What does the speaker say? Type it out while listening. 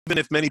even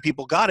if many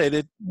people got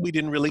it, we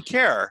didn't really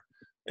care.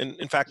 And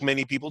in fact,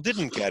 many people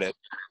didn't get it.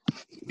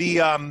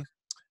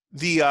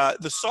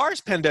 The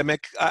SARS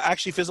pandemic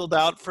actually fizzled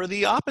out for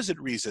the opposite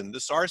reason. The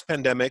SARS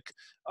pandemic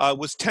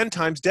was 10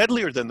 times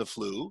deadlier than the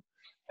flu.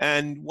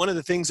 And one of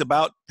the things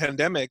about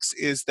pandemics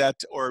is that,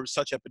 or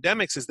such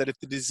epidemics, is that if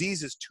the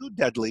disease is too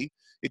deadly,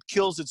 it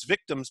kills its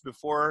victims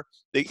before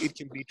it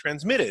can be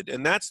transmitted.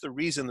 And that's the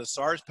reason the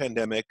SARS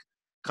pandemic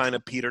kind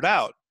of petered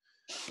out.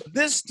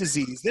 This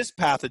disease, this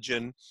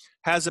pathogen,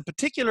 has a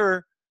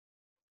particular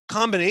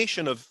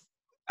combination of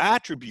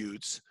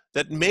attributes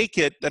that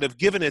have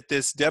given it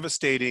this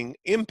devastating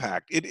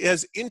impact. It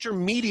has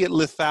intermediate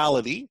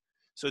lethality,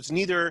 so it's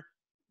neither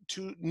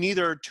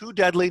too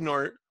deadly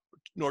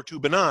nor too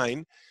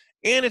benign,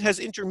 and it has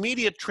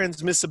intermediate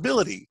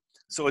transmissibility.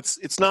 So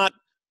it's not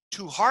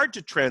too hard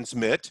to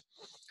transmit,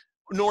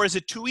 nor is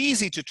it too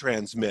easy to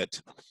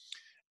transmit.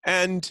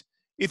 And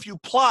if you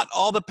plot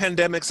all the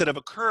pandemics that have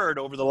occurred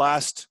over the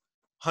last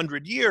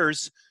 100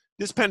 years,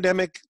 this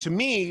pandemic, to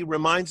me,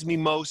 reminds me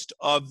most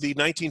of the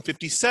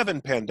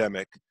 1957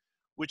 pandemic,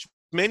 which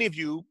many of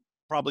you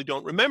probably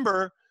don't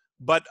remember,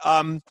 but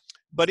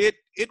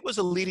it was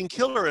a leading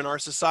killer in our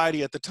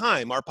society at the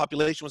time. Our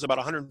population was about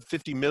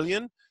 150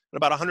 million, and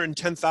about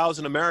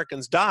 110,000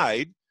 Americans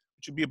died,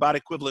 which would be about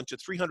equivalent to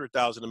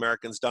 300,000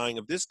 Americans dying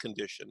of this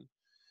condition.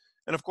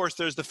 And of course,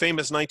 there's the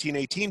famous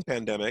 1918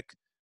 pandemic,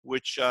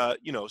 which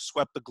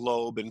swept the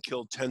globe and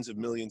killed tens of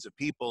millions of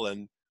people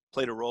and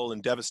played a role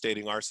in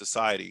devastating our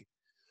society.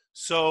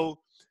 So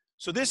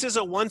this is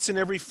a once in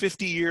every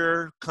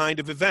 50-year kind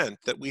of event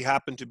that we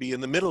happen to be in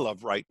the middle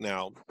of right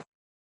now.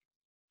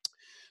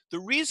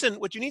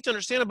 What you need to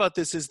understand about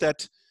this is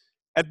that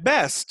at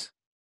best,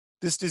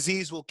 this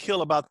disease will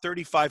kill about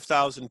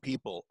 35,000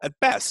 people, at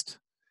best.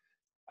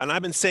 And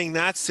I've been saying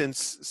that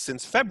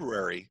since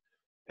February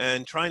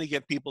and trying to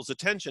get people's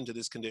attention to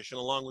this condition,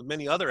 along with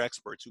many other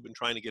experts who've been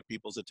trying to get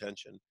people's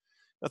attention.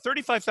 Now,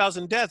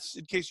 35,000 deaths,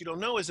 in case you don't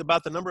know, is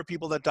about the number of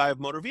people that die of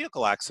motor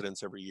vehicle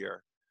accidents every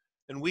year.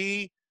 And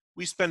we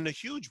spend a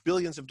huge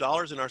billions of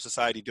dollars in our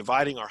society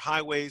dividing our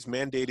highways,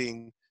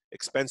 mandating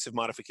expensive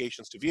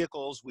modifications to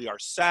vehicles. We are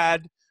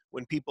sad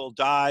when people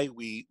die.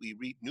 We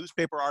read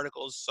newspaper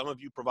articles. Some of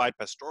you provide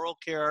pastoral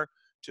care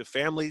to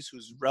families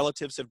whose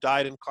relatives have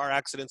died in car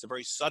accidents, a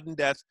very sudden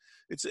death.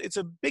 It's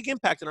a big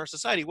impact in our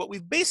society. What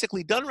we've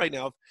basically done right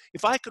now,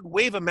 if I could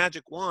wave a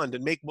magic wand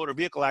and make motor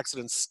vehicle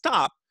accidents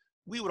stop,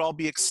 we would all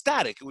be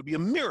ecstatic. It would be a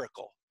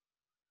miracle.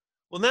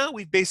 Well, now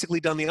we've basically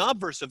done the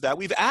obverse of that.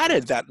 We've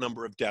added that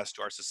number of deaths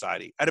to our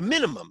society at a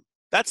minimum.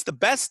 That's the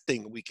best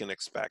thing we can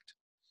expect.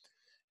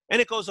 And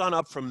it goes on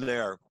up from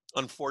there,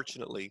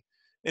 unfortunately.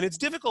 And it's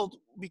difficult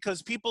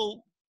because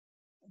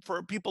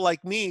for people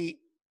like me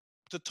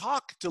to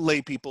talk to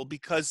lay people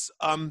because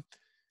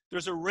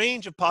there's a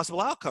range of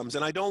possible outcomes.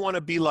 And I don't want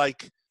to be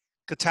like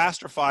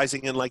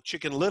catastrophizing and like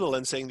Chicken Little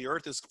and saying the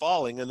earth is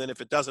falling. And then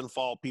if it doesn't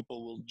fall,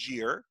 people will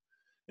jeer.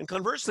 And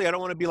conversely, I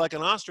don't want to be like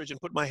an ostrich and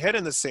put my head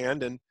in the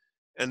sand and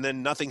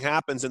then nothing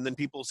happens. And then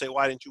people say,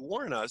 why didn't you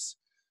warn us?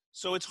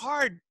 So it's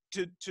hard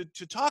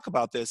to talk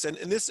about this. And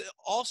this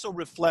also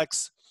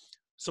reflects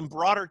some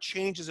broader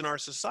changes in our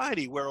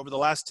society where over the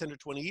last 10 to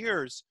 20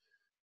 years,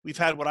 we've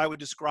had what I would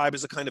describe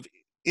as a kind of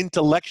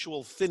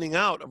intellectual thinning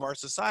out of our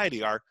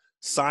society. Our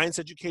science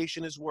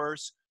education is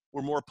worse.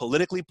 We're more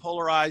politically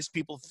polarized.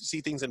 People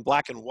see things in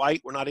black and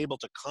white. We're not able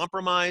to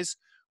compromise.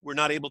 We're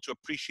not able to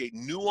appreciate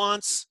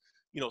nuance,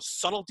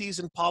 subtleties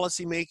in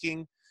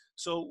policymaking.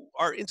 So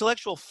our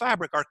intellectual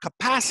fabric, our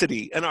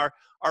capacity, and our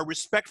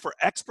respect for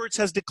experts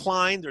has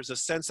declined. There's a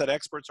sense that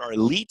experts are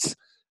elites.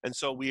 And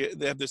so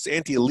they have this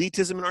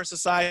anti-elitism in our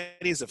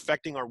society is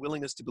affecting our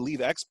willingness to believe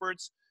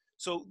experts.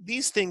 So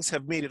these things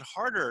have made it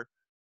harder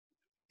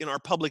in our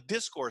public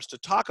discourse to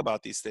talk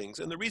about these things.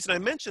 And the reason I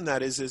mention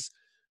that is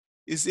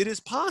it is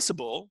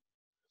possible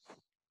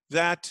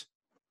that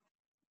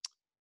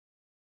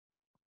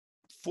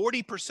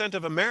 40%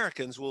 of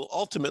Americans will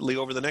ultimately,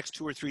 over the next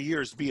 2 or 3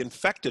 years, be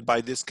infected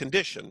by this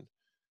condition.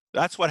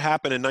 That's what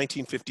happened in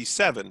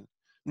 1957.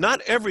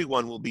 Not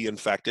everyone will be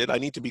infected, I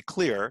need to be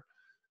clear.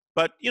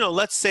 But,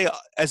 let's say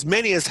as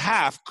many as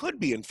half could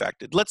be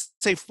infected. Let's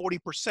say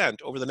 40%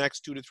 over the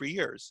next 2 to 3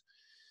 years.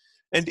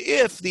 And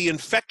if the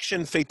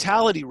infection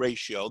fatality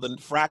ratio, the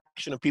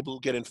fraction of people who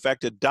get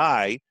infected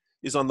die,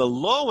 is on the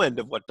low end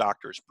of what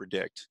doctors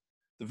predict,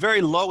 the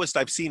very lowest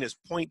I've seen is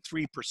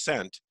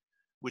 0.3%,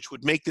 which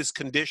would make this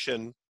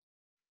condition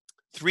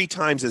 3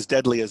 times as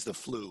deadly as the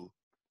flu.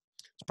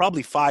 It's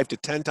probably 5 to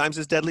 10 times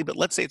as deadly, but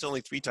let's say it's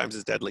only 3 times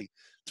as deadly.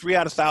 3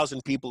 out of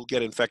 1,000 people who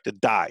get infected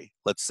die,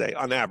 let's say,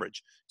 on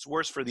average. It's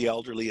worse for the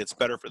elderly, it's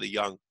better for the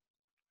young.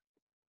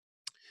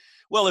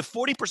 Well, if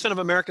 40% of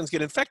Americans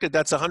get infected,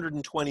 that's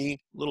 120, a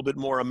little bit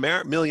more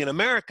million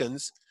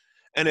Americans.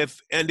 And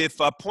if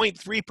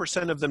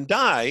 0.3% of them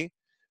die,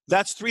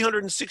 that's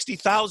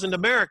 360,000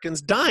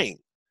 Americans dying.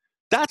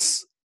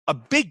 That's a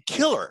big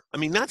killer. I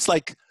mean, that's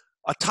like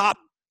a top,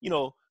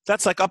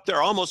 that's like up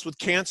there almost with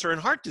cancer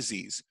and heart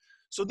disease.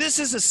 So this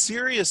is a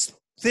serious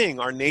thing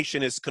our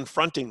nation is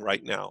confronting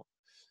right now.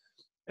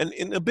 And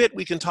in a bit,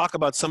 we can talk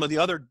about some of the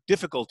other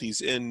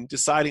difficulties in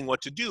deciding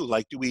what to do.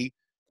 Like, do we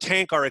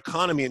tank our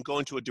economy and go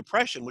into a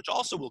depression, which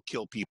also will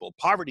kill people?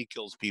 Poverty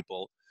kills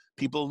people.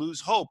 People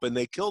lose hope and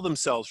they kill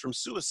themselves from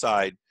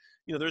suicide.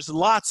 You know, there's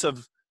lots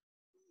of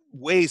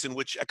ways in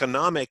which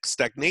economic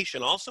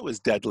stagnation also is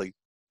deadly.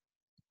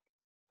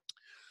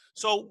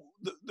 So,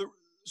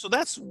 so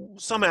that's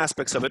some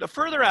aspects of it. A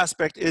further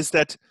aspect is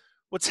that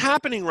what's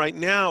happening right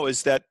now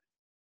is that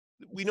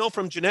we know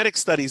from genetic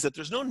studies that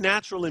there's no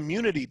natural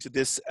immunity to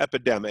this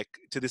epidemic,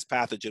 to this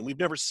pathogen. We've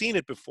never seen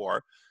it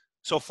before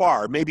so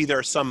far. Maybe there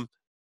are some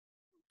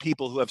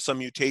people who have some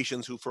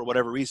mutations who, for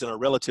whatever reason, are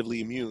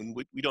relatively immune.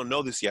 We don't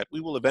know this yet. We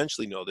will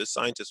eventually know this.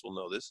 Scientists will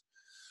know this.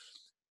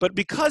 But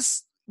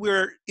because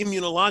we're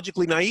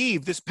immunologically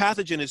naive, this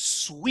pathogen is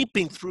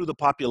sweeping through the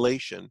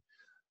population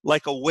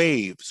like a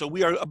wave. So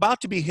we are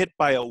about to be hit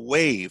by a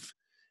wave.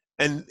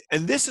 And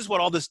this is what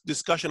all this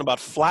discussion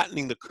about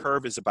flattening the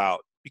curve is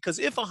about. Because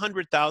if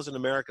 100,000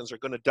 Americans are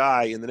going to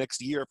die in the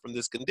next year from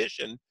this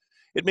condition,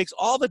 it makes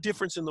all the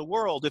difference in the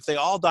world if they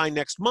all die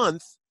next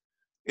month,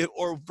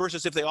 or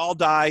versus if they all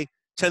die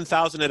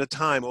 10,000 at a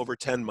time over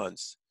 10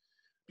 months.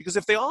 Because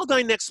if they all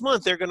die next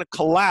month, they're going to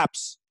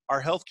collapse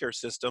our healthcare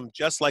system,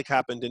 just like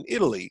happened in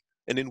Italy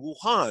and in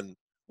Wuhan,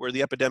 where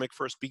the epidemic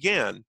first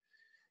began,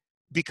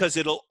 because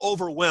it'll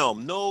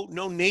overwhelm. No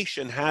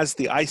nation has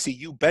the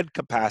ICU bed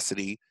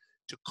capacity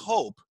to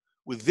cope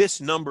with this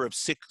number of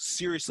sick,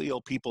 seriously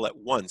ill people at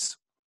once.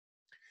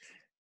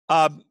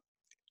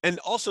 And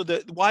also,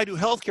 why do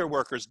healthcare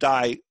workers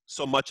die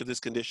so much of this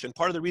condition?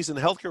 Part of the reason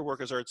the healthcare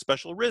workers are at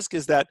special risk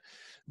is that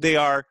they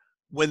are,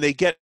 when they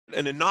get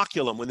an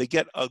inoculum, when they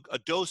get a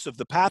dose of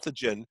the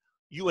pathogen,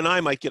 you and I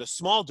might get a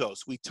small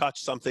dose. We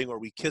touch something or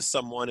we kiss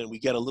someone and we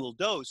get a little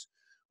dose.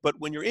 But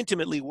when you're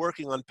intimately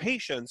working on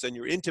patients and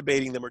you're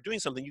intubating them or doing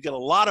something, you get a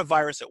lot of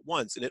virus at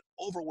once and it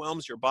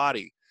overwhelms your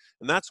body.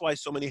 And that's why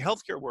so many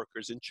healthcare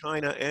workers in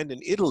China and in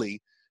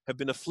Italy have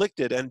been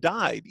afflicted and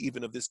died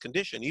even of this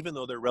condition, even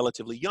though they're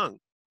relatively young.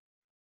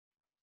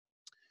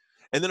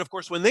 And then, of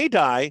course, when they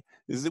die,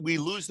 we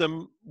lose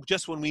them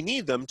just when we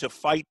need them to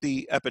fight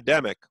the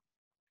epidemic.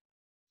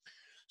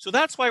 So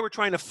that's why we're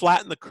trying to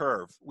flatten the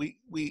curve. We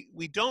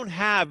don't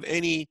have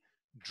any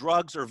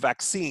drugs or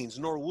vaccines,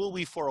 nor will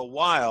we for a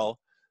while,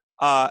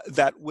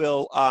 that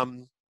will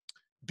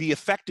be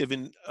effective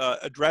in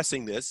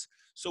addressing this.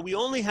 So we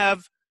only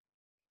have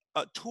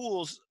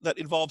tools that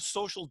involve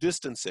social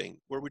distancing,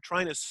 where we're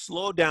trying to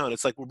slow down.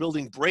 It's like we're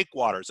building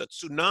breakwaters. A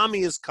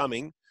tsunami is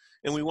coming,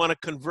 and we want to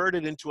convert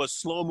it into a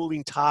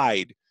slow-moving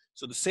tide.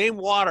 So the same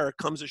water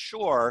comes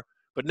ashore,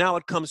 but now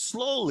it comes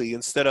slowly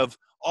instead of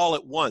all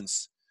at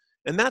once.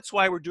 And that's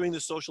why we're doing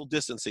the social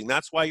distancing.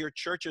 That's why your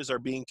churches are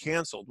being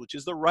canceled, which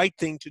is the right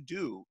thing to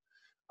do.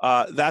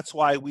 That's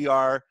why we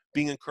are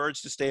being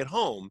encouraged to stay at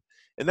home.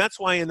 And that's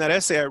why in that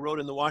essay I wrote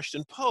in the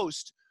Washington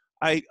Post,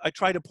 I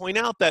try to point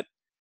out that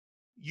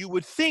you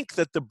would think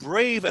that the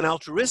brave and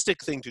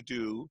altruistic thing to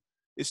do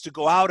is to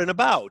go out and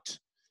about,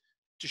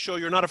 to show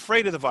you're not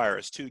afraid of the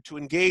virus, to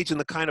engage in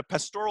the kind of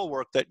pastoral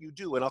work that you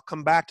do. And I'll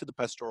come back to the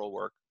pastoral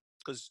work,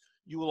 because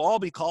you will all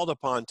be called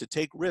upon to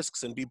take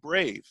risks and be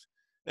brave.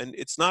 And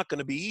it's not going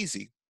to be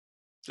easy,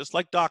 just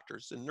like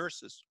doctors and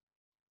nurses.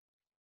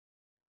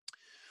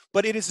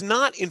 But it is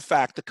not, in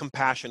fact, the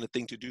compassionate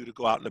thing to do to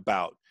go out and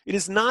about. It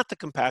is not the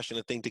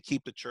compassionate thing to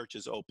keep the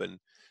churches open.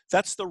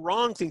 That's the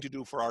wrong thing to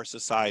do for our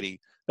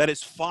society. That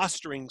is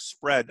fostering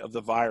spread of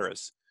the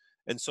virus.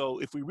 And so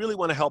if we really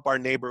want to help our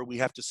neighbor, we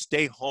have to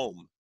stay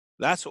home.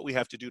 That's what we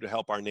have to do to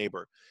help our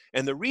neighbor.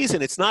 And the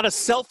reason it's not a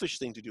selfish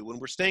thing to do when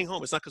we're staying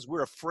home, it's not because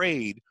we're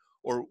afraid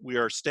or we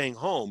are staying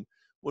home.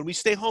 When we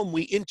stay home,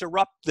 we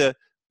interrupt the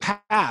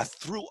path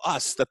through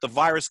us that the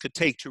virus could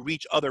take to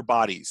reach other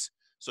bodies.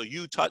 So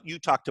you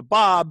talk to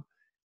Bob,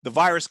 the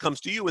virus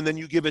comes to you, and then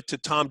you give it to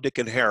Tom, Dick,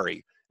 and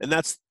Harry. And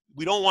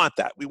we don't want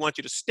that. We want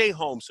you to stay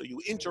home so you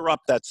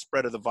interrupt that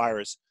spread of the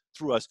virus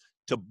through us,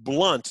 to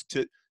blunt,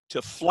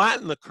 to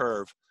flatten the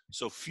curve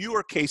so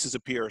fewer cases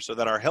appear so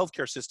that our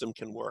healthcare system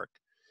can work.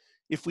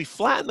 If we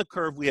flatten the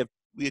curve, we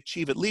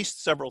achieve at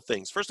least several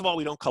things. First of all,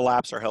 we don't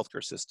collapse our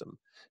healthcare system.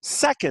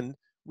 Second,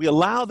 we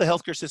allow the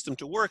healthcare system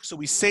to work so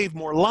we save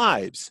more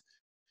lives.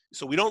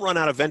 So we don't run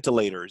out of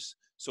ventilators.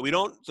 So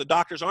the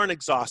doctors aren't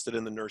exhausted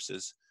and the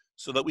nurses,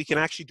 so that we can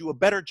actually do a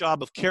better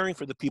job of caring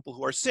for the people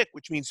who are sick,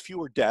 which means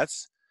fewer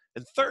deaths.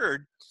 And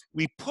third,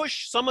 we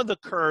push some of the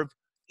curve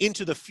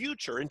into the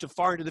future,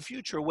 far into the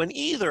future, when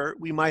either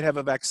we might have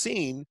a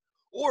vaccine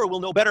or we'll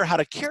know better how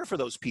to care for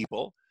those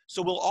people.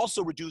 So we'll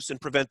also reduce and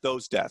prevent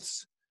those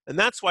deaths. And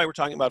that's why we're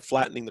talking about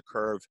flattening the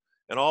curve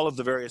and all of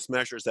the various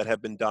measures that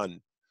have been done.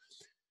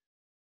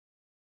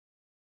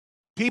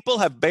 People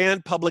have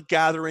banned public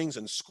gatherings,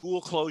 and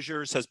school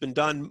closures has been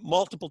done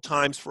multiple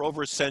times for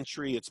over a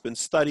century. It's been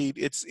studied.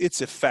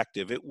 It's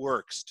effective. It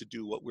works to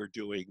do what we're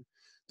doing.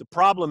 The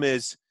problem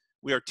is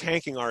we are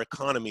tanking our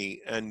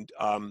economy, and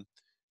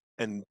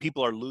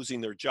people are losing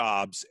their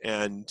jobs,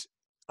 and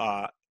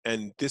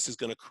this is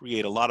going to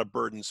create a lot of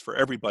burdens for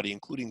everybody,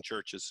 including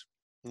churches.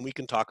 And we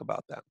can talk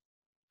about that.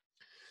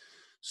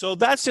 So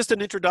that's just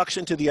an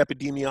introduction to the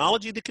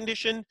epidemiology of the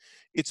condition.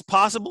 It's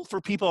possible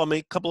for people, I'll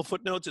make a couple of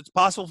footnotes, it's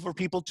possible for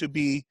people to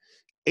be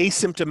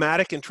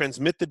asymptomatic and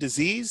transmit the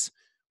disease.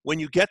 When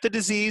you get the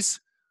disease,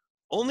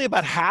 only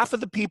about half of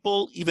the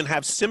people even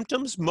have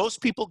symptoms.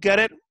 Most people get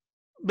it,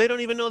 they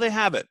don't even know they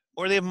have it,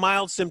 or they have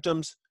mild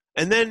symptoms,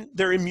 and then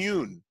they're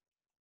immune,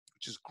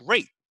 which is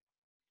great.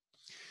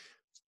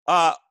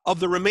 Of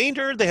the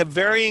remainder, they have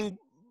varying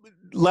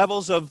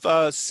levels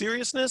of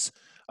seriousness.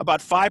 About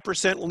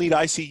 5% will need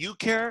ICU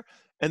care,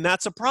 and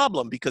that's a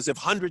problem because if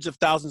hundreds of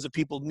thousands of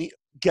people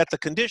get the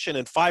condition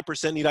and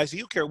 5% need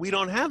ICU care, we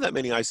don't have that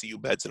many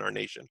ICU beds in our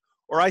nation,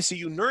 or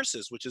ICU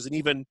nurses, which is an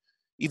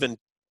even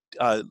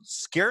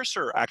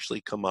scarcer,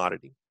 actually,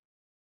 commodity.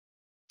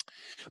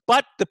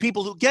 But the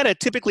people who get it,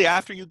 typically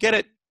after you get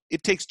it,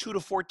 it takes 2 to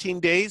 14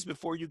 days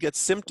before you get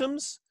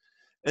symptoms.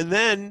 And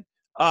then,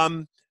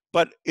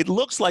 but it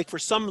looks like for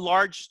some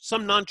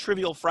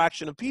non-trivial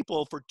fraction of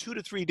people, for 2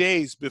 to 3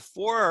 days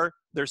before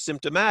they're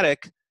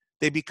symptomatic,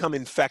 they become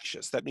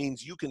infectious. That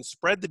means you can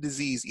spread the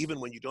disease even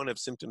when you don't have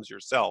symptoms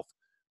yourself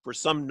for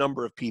some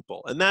number of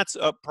people. And that's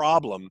a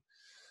problem.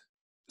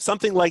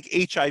 Something like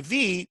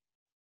HIV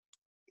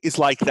is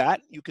like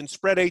that. You can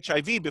spread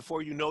HIV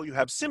before you know you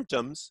have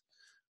symptoms,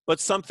 but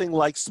something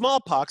like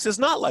smallpox is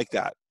not like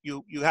that.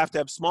 You have to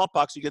have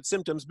smallpox, you get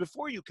symptoms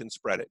before you can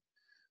spread it.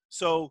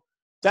 So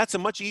that's a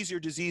much easier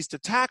disease to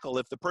tackle.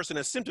 If the person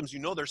has symptoms, you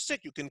know they're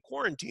sick, you can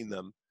quarantine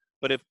them.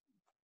 But if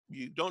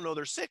you don't know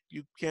they're sick,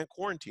 you can't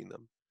quarantine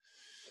them.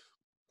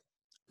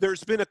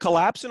 There's been a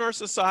collapse in our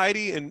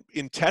society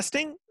in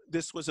testing.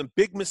 This was a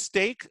big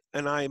mistake,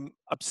 and I'm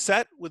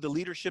upset with the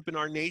leadership in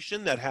our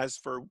nation that has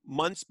for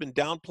months been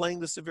downplaying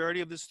the severity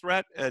of this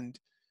threat and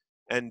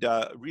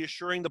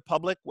reassuring the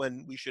public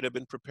when we should have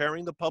been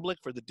preparing the public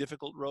for the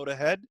difficult road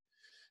ahead.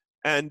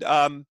 And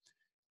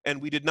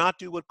we did not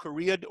do what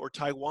Korea or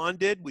Taiwan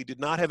did. We did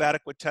not have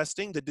adequate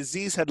testing. The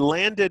disease had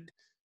landed,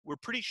 we're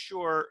pretty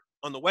sure,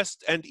 on the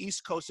west and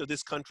east coast of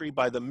this country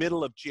by the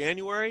middle of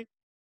January.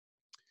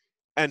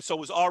 And so it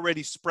was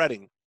already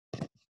spreading.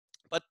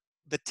 But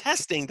the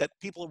testing that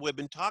people have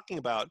been talking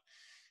about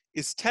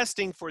is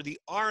testing for the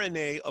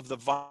RNA of the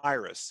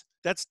virus.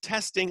 That's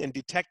testing and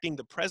detecting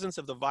the presence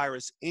of the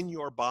virus in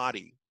your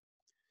body.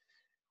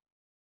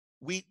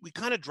 We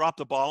kind of dropped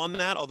the ball on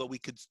that, although we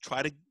could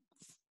try to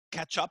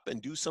catch up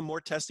and do some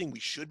more testing. We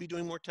should be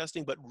doing more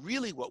testing, but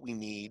really what we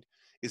need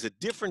is a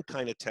different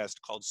kind of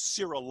test called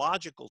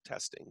serological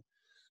testing.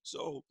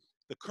 So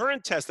the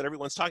current test that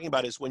everyone's talking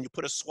about is when you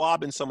put a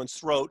swab in someone's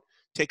throat,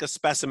 take a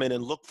specimen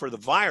and look for the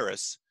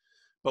virus.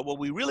 But what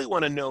we really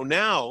want to know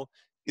now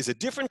is a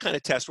different kind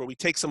of test where we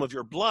take some of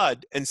your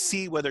blood and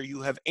see whether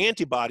you have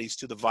antibodies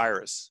to the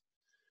virus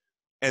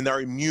and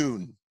are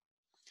immune.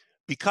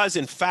 Because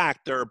in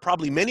fact, there are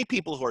probably many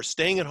people who are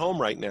staying at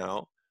home right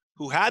now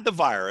who had the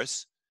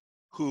virus,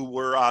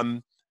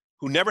 who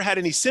never had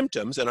any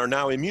symptoms and are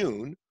now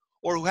immune,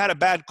 or who had a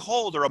bad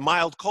cold or a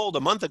mild cold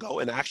a month ago,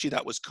 and actually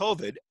that was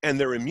COVID, and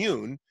they're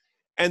immune,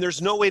 and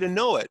there's no way to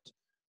know it.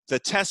 The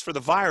test for the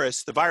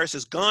virus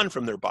is gone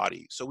from their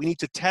body. So we need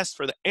to test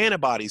for the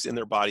antibodies in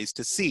their bodies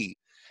to see.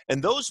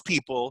 And those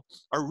people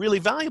are really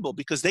valuable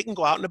because they can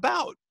go out and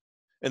about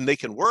and they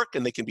can work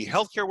and they can be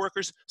healthcare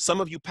workers. Some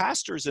of you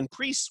pastors and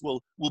priests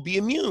will be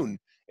immune,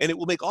 and it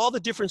will make all the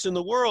difference in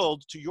the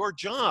world to your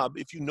job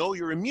if you know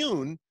you're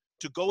immune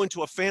to go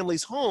into a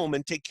family's home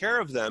and take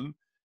care of them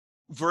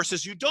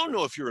versus you don't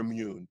know if you're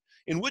immune.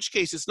 In which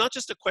case, it's not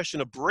just a question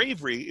of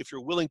bravery. If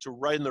you're willing to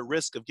run the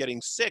risk of getting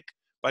sick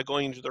by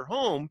going into their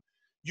home,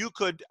 you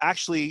could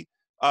actually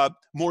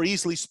more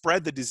easily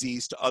spread the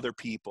disease to other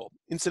people.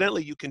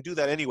 Incidentally, you can do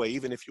that anyway,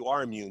 even if you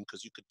are immune,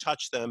 because you could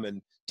touch them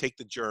and take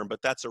the germ,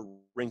 but that's a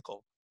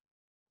wrinkle.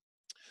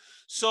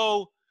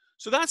 So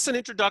that's an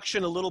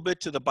introduction a little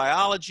bit to the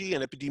biology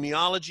and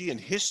epidemiology and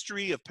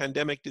history of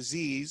pandemic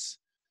disease.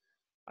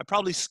 I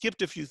probably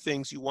skipped a few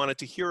things you wanted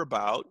to hear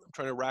about. I'm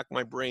trying to rack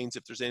my brains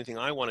if there's anything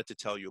I wanted to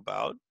tell you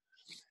about.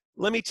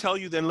 Let me tell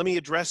you then, let me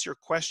address your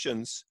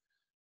questions.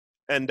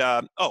 And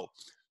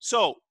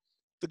so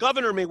the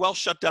governor may well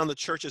shut down the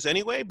churches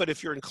anyway, but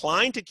if you're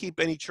inclined to keep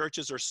any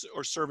churches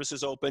or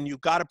services open,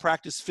 you've got to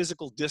practice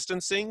physical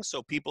distancing.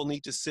 So people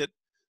need to sit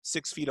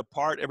 6 feet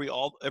apart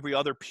every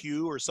other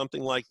pew or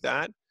something like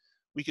that.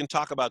 We can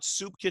talk about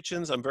soup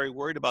kitchens. I'm very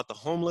worried about the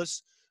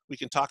homeless. We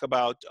can talk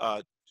about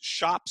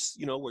shops,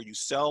 where you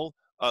sell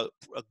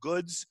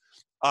goods.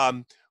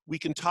 We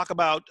can talk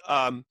about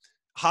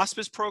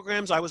hospice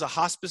programs. I was a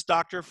hospice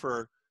doctor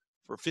for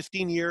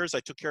 15 years. I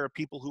took care of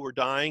people who were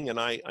dying, and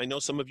I know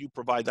some of you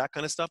provide that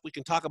kind of stuff. We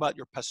can talk about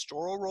your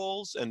pastoral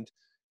roles and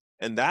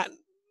that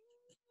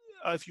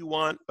if you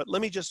want, but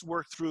let me just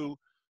work through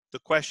the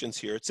questions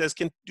here. It says,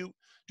 do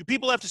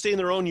people have to stay in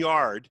their own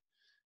yard?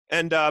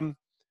 And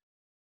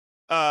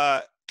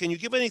can you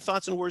give any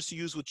thoughts and words to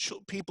use with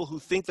people who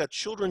think that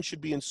children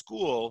should be in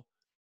school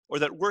or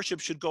that worship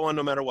should go on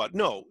no matter what?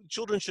 No,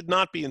 children should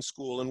not be in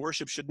school and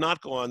worship should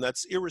not go on.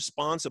 That's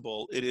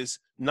irresponsible. It is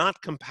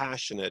not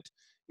compassionate.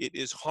 It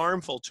is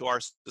harmful to our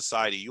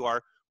society. You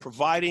are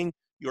providing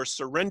you're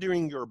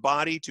surrendering your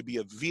body to be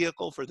a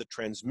vehicle for the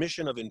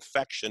transmission of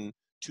infection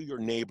to your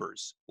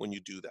neighbors when you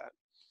do that.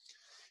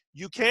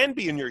 You can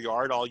be in your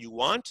yard all you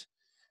want.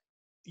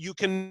 You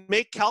can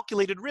make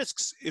calculated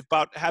risks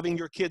about having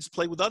your kids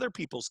play with other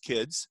people's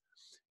kids.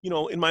 You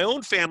know, in my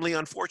own family,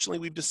 unfortunately,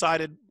 we've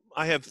decided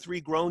I have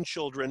 3 grown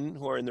children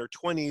who are in their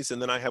 20s,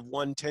 and then I have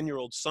one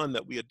 10-year-old son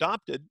that we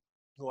adopted,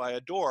 who I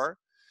adore.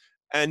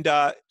 And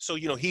so,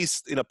 you know,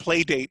 he's in a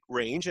play date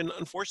range, and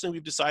unfortunately,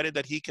 we've decided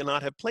that he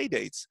cannot have play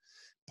dates.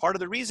 Part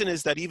of the reason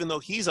is that even though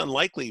he's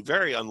unlikely,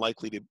 very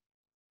unlikely to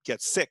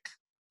get sick,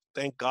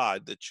 thank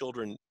God that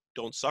children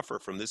don't suffer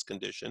from this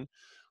condition,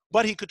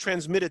 but he could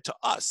transmit it to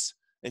us.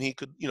 And he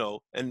could, you know,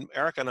 and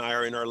Eric and I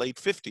are in our late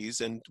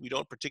 50s, and we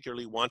don't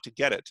particularly want to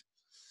get it.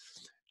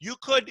 You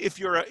could, if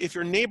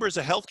your neighbor's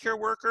a healthcare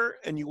worker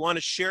and you want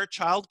to share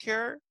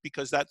childcare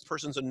because that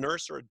person's a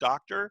nurse or a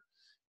doctor,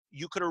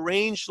 you could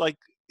arrange, like,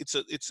 it's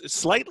a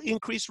slightly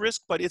increased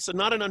risk, but it's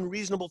not an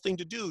unreasonable thing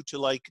to do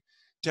to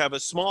have a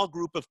small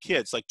group of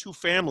kids, like 2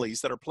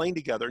 families that are playing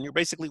together, and you're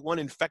basically one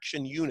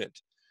infection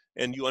unit.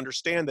 And you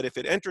understand that if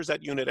it enters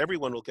that unit,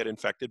 everyone will get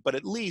infected, but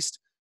at least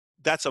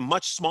that's a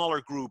much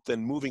smaller group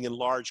than moving in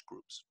large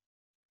groups.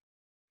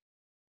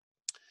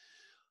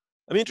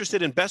 I'm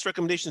interested in best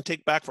recommendations to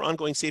take back for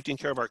ongoing safety and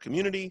care of our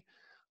community.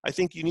 I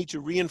think you need to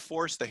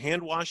reinforce the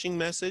hand washing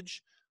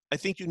message. I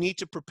think you need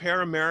to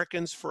prepare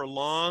Americans for a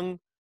long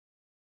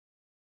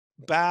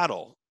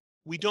battle.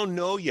 We don't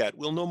know yet.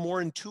 We'll know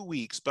more in 2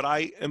 weeks, but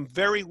I am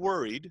very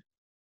worried.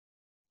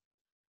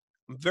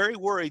 I'm very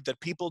worried that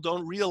people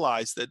don't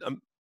realize that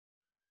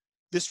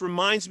this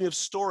reminds me of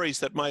stories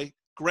that my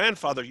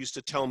grandfather used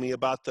to tell me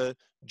about the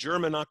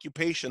German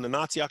occupation, the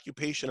Nazi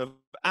occupation of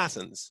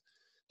Athens.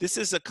 This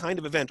is a kind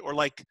of event, or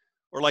like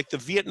the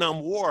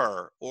Vietnam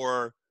War,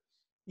 or,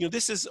 you know,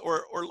 this is,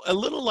 or a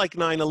little like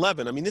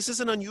 9/11. I mean, this is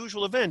an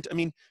unusual event. I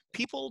mean,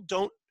 people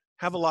don't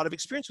have a lot of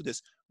experience with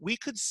this. We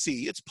could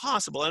see, it's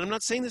possible, and I'm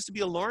not saying this to be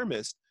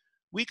alarmist,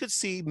 we could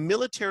see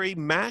military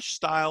MASH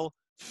style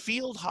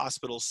field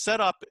hospitals set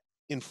up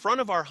in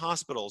front of our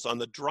hospitals on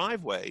the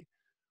driveway,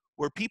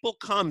 where people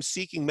come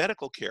seeking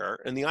medical care,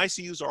 and the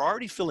ICUs are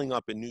already filling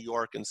up in New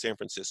York and San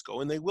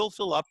Francisco, and they will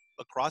fill up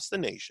across the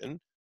nation.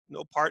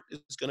 No part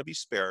is going to be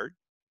spared,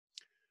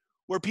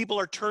 where people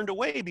are turned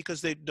away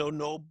because they don't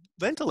know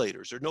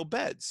ventilators or no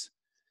beds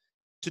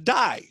to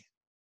die.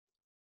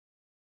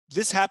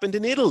 This happened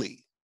in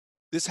Italy.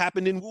 This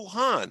happened in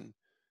Wuhan.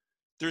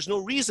 There's no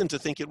reason to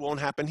think it won't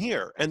happen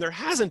here, and there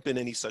hasn't been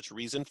any such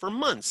reason for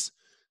months.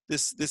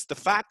 The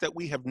fact that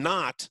we have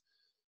not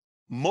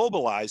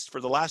mobilized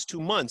for the last 2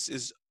 months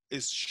is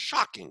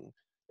shocking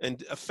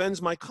and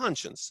offends my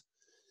conscience.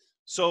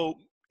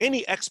 So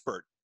any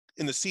expert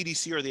in the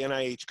CDC or the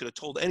NIH could have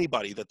told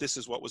anybody that this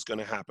is what was going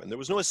to happen. There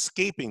was no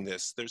escaping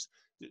this.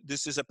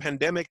 This is a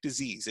pandemic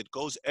disease. It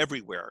goes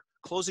everywhere.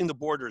 Closing the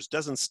borders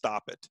doesn't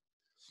stop it.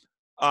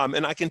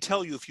 And I can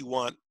tell you if you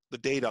want the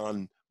data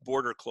on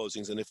border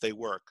closings and if they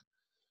work.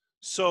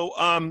 So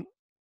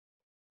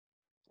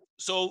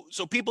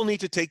people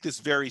need to take this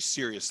very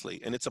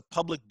seriously, and it's a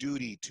public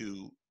duty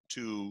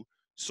to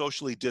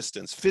socially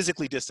distance,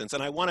 physically distance.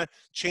 And I want to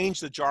change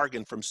the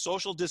jargon from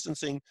social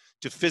distancing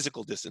to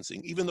physical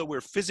distancing. Even though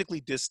we're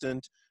physically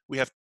distant, we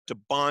have to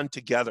bond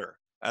together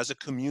as a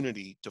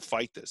community to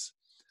fight this.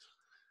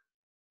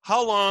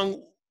 How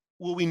long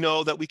will we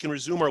know that we can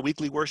resume our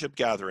weekly worship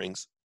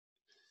gatherings?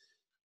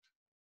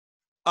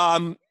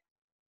 What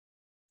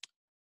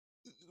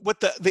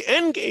the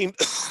end game,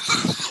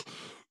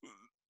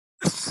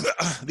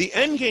 the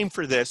end game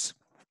for this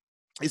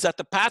is that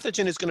the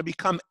pathogen is going to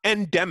become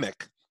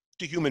endemic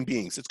to human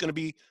beings. It's going to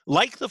be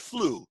like the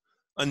flu,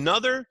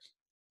 another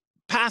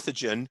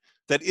pathogen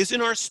that is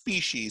in our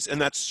species and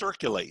that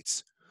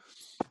circulates.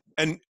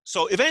 And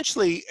so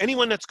eventually,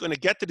 anyone that's going to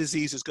get the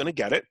disease is going to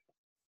get it.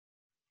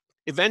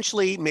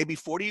 Eventually, maybe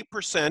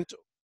 40%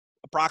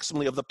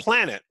 approximately of the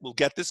planet will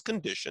get this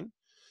condition.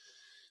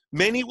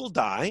 Many will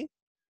die.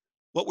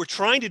 What we're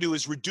trying to do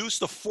is reduce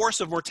the force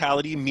of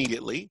mortality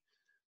immediately.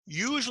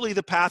 Usually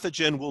the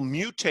pathogen will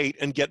mutate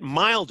and get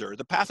milder.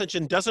 The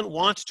pathogen doesn't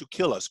want to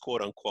kill us,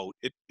 quote unquote.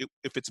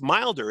 If it's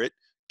milder, it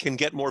can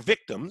get more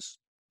victims.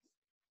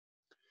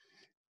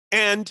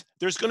 And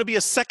there's going to be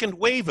a second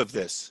wave of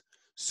this.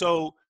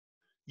 So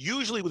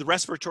usually with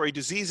respiratory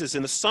diseases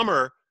in the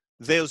summer,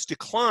 those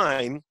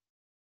decline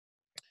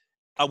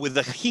with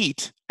the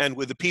heat and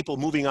with the people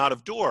moving out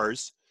of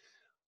doors.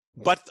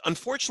 But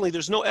unfortunately,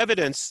 there's no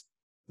evidence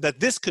that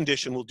this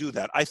condition will do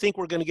that. I think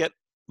we're going to get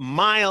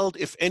mild,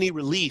 if any,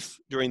 relief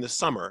during the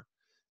summer.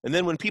 And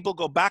then when people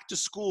go back to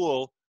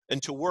school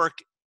and to work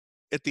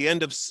at the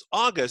end of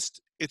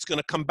August, it's going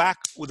to come back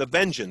with a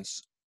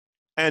vengeance.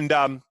 And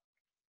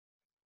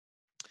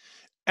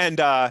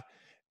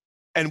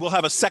we'll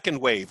have a second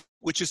wave,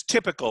 which is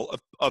typical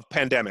of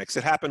pandemics.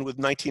 It happened with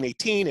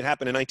 1918, it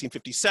happened in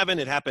 1957,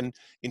 it happened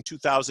in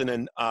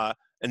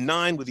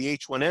 2009 with the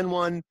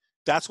H1N1.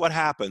 That's what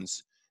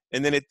happens.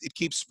 And then it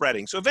keeps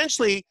spreading. So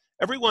eventually,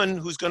 everyone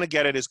who's going to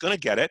get it is going to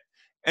get it.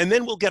 And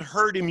then we'll get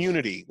herd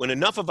immunity. When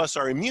enough of us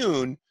are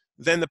immune,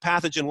 then the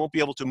pathogen won't be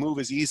able to move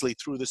as easily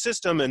through the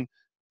system, and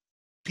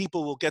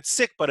people will get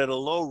sick, but at a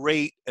low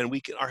rate, and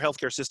our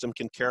healthcare system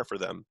can care for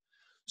them.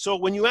 So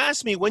when you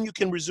ask me when you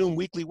can resume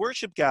weekly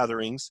worship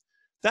gatherings,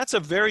 that's a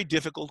very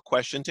difficult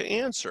question to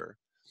answer,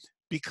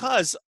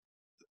 because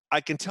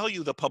I can tell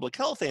you the public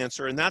health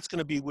answer, and that's going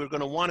to be, we're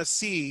going to want to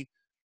see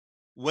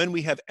when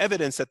we have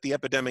evidence that the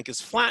epidemic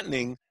is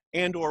flattening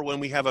and or when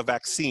we have a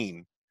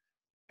vaccine.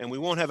 And we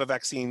won't have a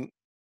vaccine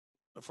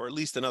for at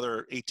least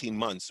another 18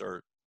 months,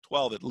 or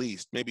 12 at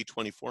least, maybe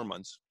 24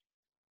 months.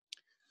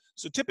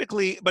 So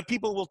typically, but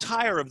people will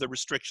tire of the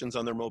restrictions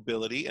on their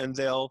mobility, and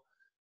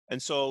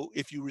so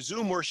if you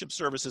resume worship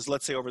services,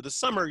 let's say over the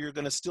summer, you're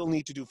going to still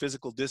need to do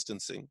physical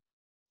distancing.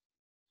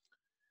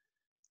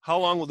 How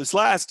long will this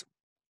last?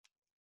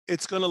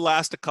 It's going to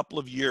last a couple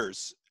of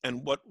years.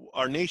 And what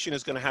our nation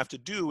is going to have to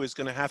do is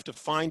going to have to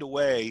find a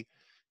way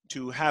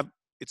to have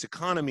its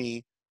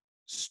economy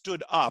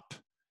stood up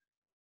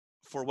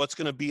for what's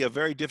going to be a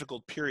very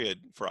difficult period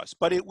for us.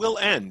 But it will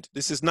end.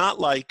 This is not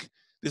like,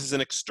 this is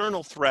an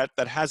external threat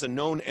that has a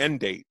known end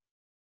date.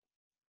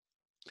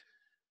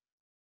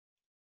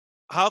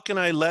 How can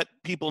I let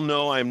people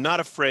know I'm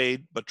not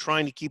afraid, but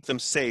trying to keep them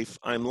safe?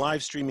 I'm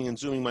live streaming and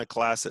Zooming my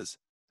classes.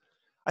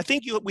 I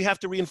think we have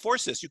to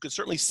reinforce this. You could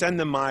certainly send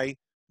them my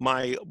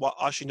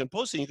Washington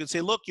Post, and you could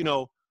say, look, you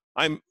know,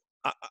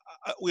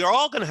 we are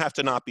all going to have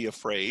to not be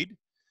afraid.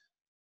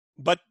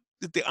 But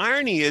the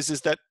irony is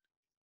that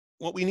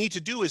what we need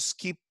to do is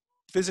keep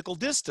physical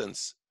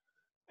distance.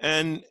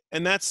 And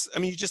that's, I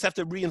mean, you just have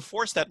to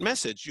reinforce that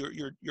message.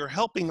 You're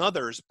helping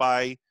others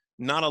by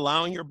not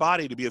allowing your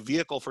body to be a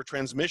vehicle for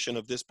transmission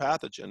of this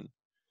pathogen.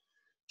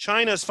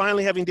 China is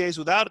finally having days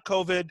without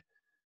COVID.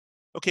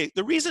 Okay,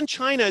 the reason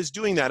China is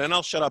doing that, and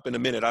I'll shut up in a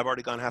minute, I've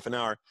already gone half an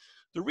hour.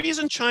 The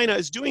reason China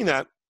is doing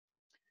that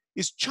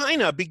is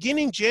China,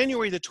 beginning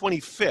January the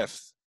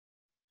 25th,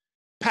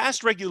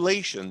 passed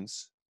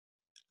regulations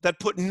that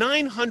put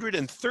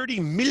 930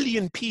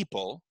 million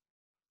people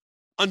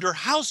under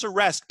house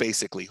arrest,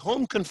 basically,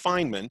 home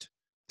confinement.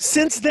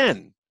 Since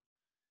then,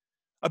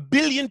 1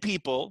 billion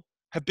people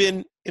have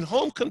been in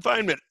home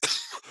confinement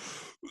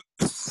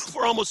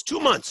for almost 2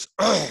 months.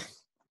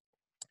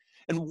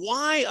 And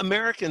why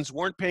Americans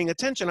weren't paying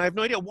attention, I have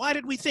no idea. Why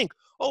did we think,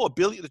 oh,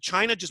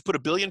 China just put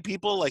 1 billion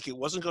people, like it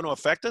wasn't going to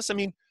affect us? I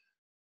mean,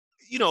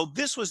 you know,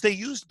 they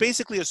used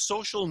basically a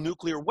social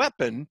nuclear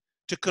weapon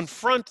to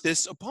confront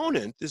this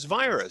opponent, this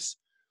virus.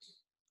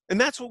 And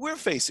that's what we're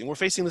facing. We're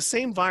facing the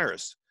same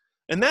virus.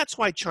 And that's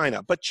why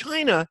but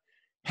China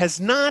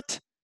has not,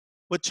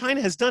 what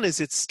China has done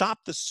is it's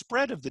stopped the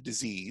spread of the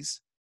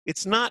disease.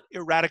 It's not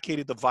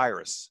eradicated the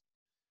virus.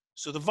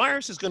 So the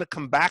virus is going to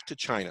come back to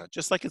China,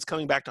 just like it's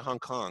coming back to Hong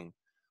Kong.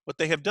 What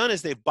they have done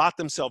is they've bought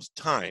themselves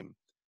time.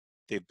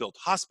 They've built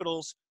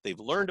hospitals. They've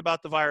learned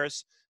about the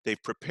virus.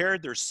 They've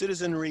prepared their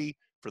citizenry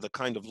for the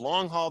kind of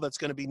long haul that's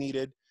going to be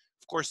needed.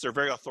 Of course, they're a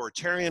very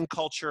authoritarian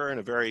culture and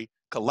a very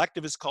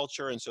collectivist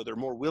culture, and so they're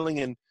more willing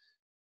and,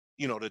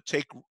 you know, to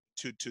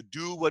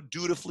do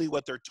dutifully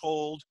what they're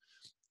told.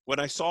 When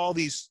I saw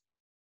these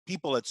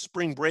people at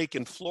spring break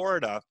in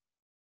Florida,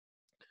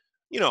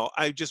 you know,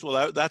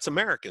 that's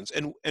Americans.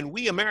 And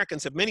we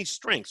Americans have many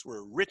strengths.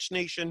 We're a rich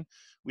nation.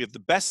 We have the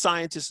best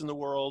scientists in the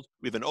world.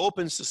 We have an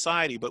open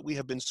society, but we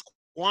have been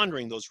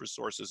squandering those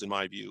resources, in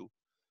my view.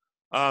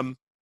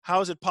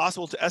 How is it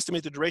possible to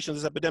estimate the duration of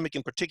this epidemic in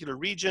a particular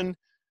region?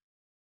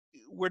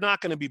 We're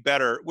not going to be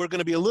better. We're going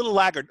to be a little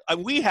laggard.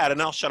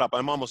 And I'll shut up,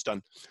 I'm almost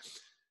done.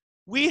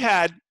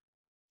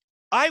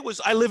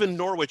 I live in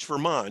Norwich,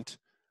 Vermont.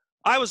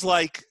 I was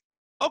like,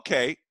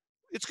 okay,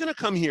 it's going to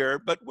come here,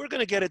 but we're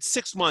going to get it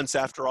 6 months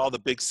after all the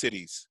big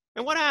cities.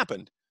 And what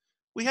happened?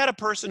 We had a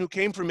person who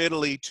came from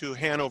Italy to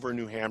Hanover,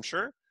 New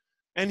Hampshire,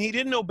 and he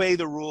didn't obey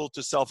the rule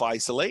to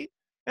self-isolate,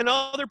 and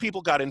other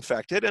people got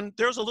infected, and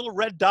there's a little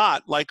red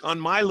dot, like on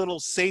my little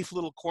safe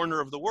little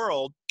corner of the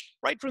world,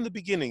 right from the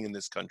beginning in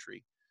this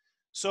country.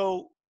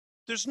 So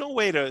there's no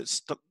way to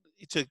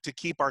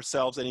keep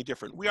ourselves any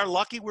different. We are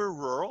lucky we're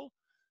rural.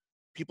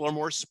 People are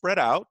more spread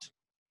out.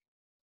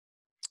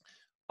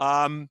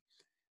 And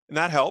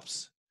that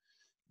helps.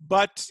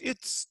 But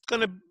it's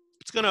gonna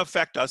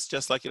affect us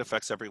just like it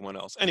affects everyone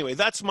else. Anyway,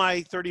 that's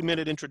my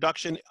 30-minute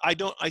introduction.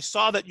 I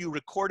saw that you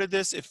recorded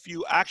this. If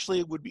you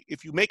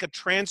make a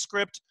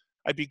transcript,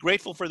 I'd be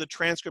grateful for the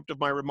transcript of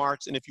my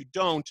remarks. And if you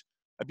don't,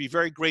 I'd be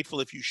very grateful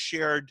if you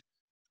shared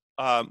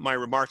my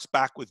remarks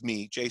back with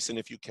me, Jason,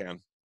 if you can.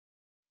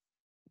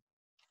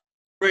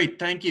 Great,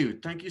 thank you.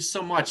 Thank you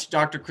so much,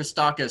 Dr.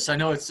 Christakis. I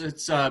know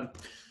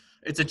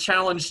it's a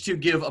challenge to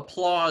give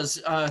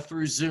applause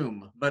through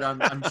Zoom, but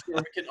I'm sure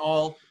we can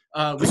all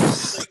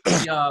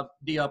click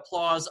the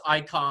applause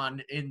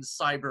icon in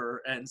cyber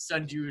and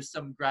send you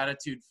some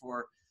gratitude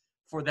for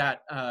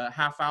that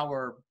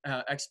half-hour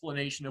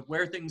explanation of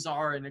where things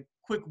are and a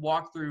quick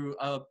walkthrough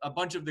of a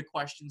bunch of the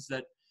questions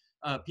that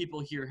people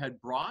here had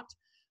brought.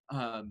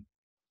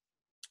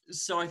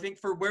 So I think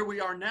for where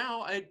we are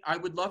now, I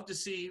would love to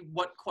see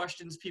what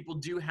questions people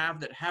do have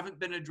that haven't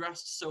been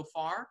addressed so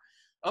far.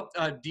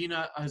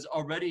 Dina has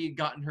already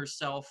gotten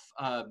herself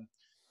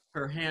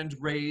her hand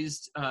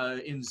raised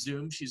in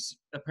Zoom. She's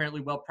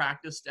apparently well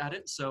practiced at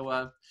it.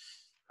 So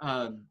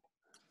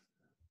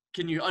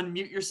can you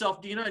unmute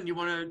yourself, Dina, and you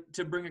want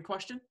to bring a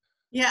question?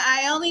 Yeah,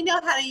 I only know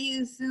how to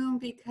use Zoom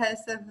because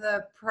of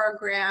the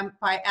program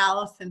by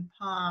Allison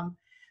Palm.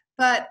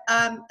 But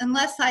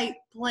unless I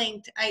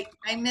blinked,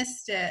 I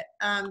missed it.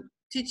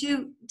 Did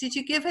you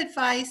give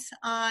advice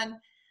on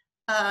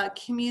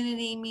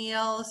community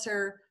meals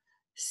or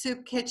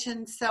soup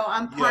kitchens? So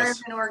I'm part of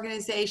an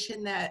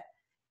organization that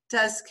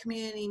does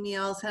community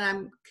meals, and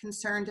I'm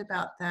concerned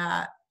about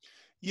that.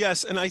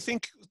 Yes, and I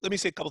think, let me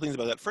say a couple things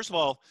about that. First of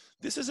all,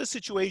 this is a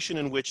situation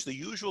in which the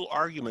usual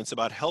arguments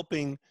about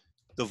helping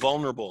the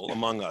vulnerable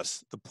among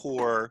us, the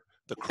poor,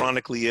 the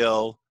chronically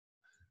ill,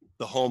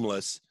 the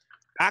homeless,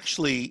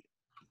 actually,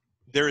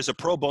 there is a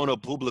pro bono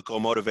publico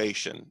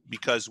motivation,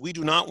 because we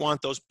do not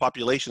want those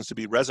populations to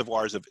be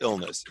reservoirs of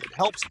illness. It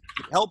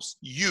helps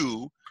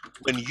you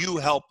when you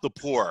help the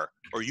poor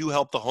or you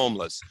help the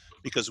homeless,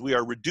 because we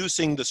are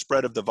reducing the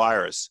spread of the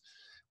virus.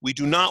 We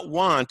do not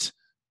want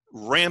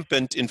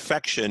rampant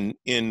infection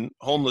in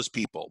homeless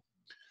people.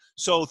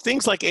 So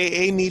things like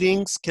AA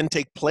meetings can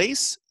take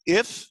place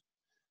if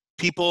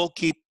people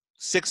keep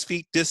 6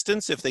 feet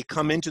distance, if they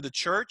come into the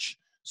church,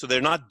 so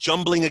they're not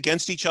jumbling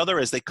against each other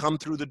as they come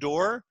through the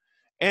door.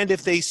 And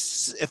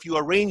if you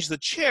arrange the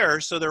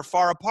chairs so they're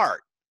far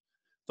apart.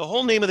 The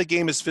whole name of the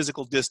game is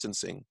physical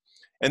distancing.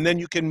 And then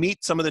you can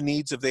meet some of the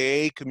needs of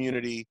the AA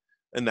community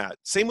and that.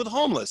 Same with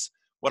homeless.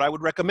 What I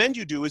would recommend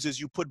you do is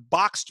you put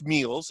boxed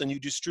meals, and you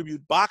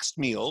distribute boxed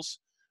meals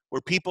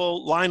where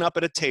people line up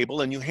at a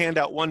table and you hand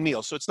out one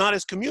meal. So it's not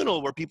as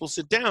communal where people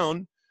sit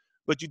down,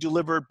 but you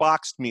deliver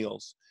boxed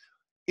meals.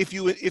 If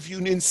you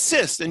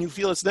insist and you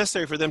feel it's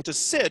necessary for them to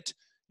sit,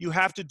 you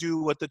have to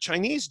do what the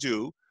Chinese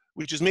do,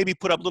 which is maybe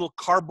put up little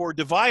cardboard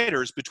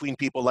dividers between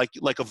people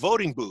like a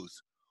voting booth,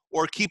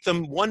 or keep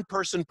them one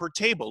person per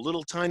table,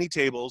 little tiny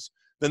tables.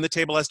 Then the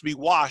table has to be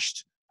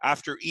washed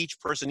after each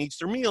person eats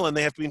their meal, and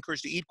they have to be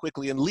encouraged to eat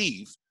quickly and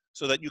leave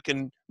so that you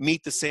can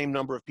meet the same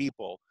number of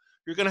people.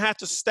 You're going to have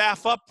to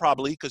staff up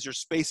probably because you're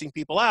spacing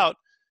people out.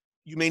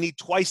 You may need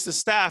twice the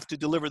staff to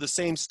deliver the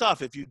same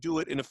stuff. If you do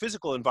it in a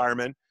physical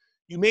environment,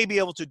 you may be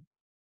able to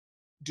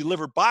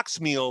deliver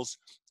box meals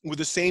with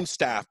the same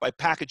staff by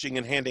packaging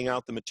and handing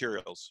out the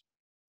materials.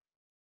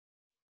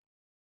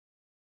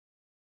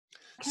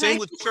 Same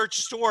with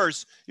church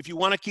stores. If you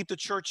want to keep the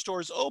church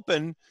stores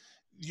open,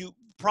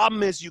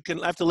 problem is you can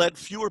have to let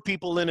fewer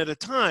people in at a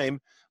time,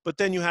 but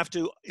then you have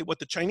to, what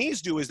the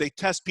Chinese do is they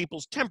test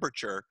people's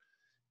temperature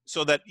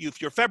so that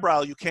if you're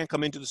febrile, you can't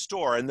come into the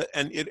store, and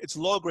it's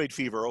low-grade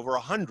fever, over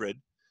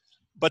 100.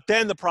 But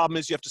then the problem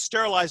is you have to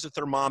sterilize the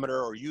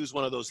thermometer or use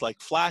one of those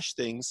like flash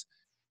things,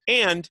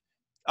 and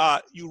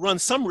you run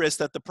some risk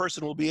that the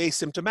person will be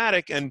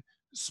asymptomatic and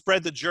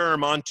spread the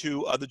germ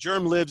onto, the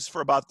germ lives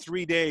for about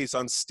 3 days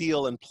on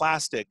steel and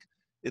plastic.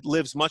 It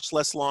lives much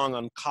less long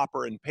on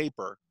copper and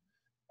paper.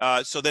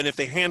 So then if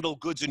they handle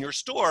goods in your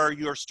store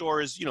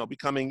is,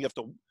 becoming, you have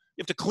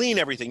to clean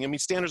everything. I mean,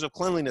 standards of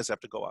cleanliness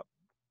have to go up.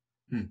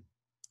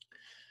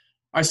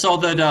 I saw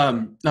that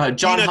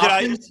John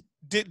Hopkins.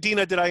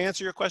 Dina, did I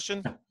answer your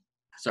question?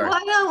 Sorry. Well,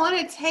 I don't want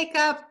to take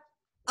up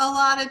a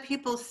lot of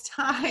people's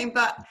time,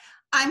 but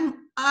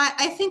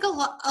I think a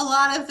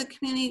lot of the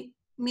community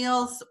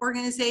meals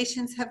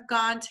organizations have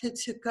gone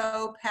to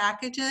go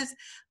packages,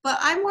 but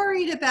I'm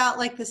worried about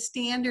like the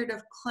standard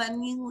of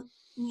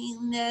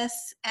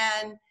cleanliness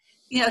and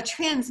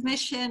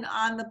transmission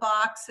on the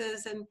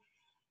boxes. And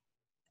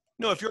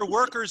no, if your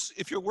workers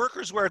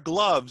wear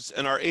gloves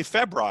and are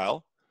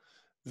afebrile,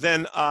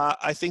 then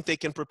I think they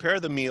can prepare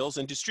the meals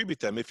and distribute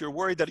them. If you're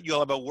worried that you'll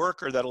have a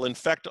worker that'll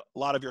infect a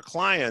lot of your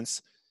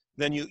clients,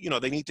 then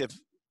they need to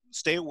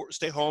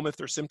stay home if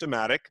they're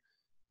symptomatic.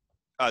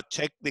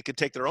 They could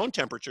take their own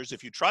temperatures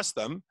if you trust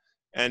them,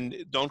 and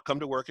don't come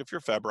to work if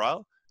you're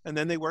febrile. And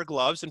then they wear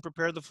gloves and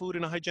prepare the food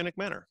in a hygienic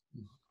manner.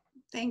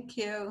 Thank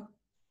you.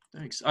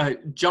 Thanks.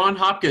 John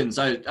Hopkins,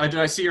 did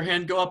I see your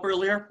hand go up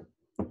earlier?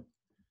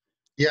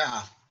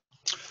 Yeah.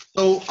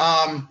 So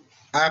I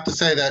have to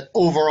say that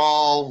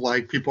overall,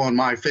 like, people in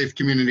my faith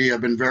community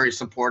have been very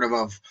supportive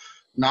of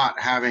not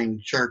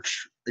having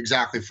church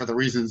exactly for the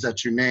reasons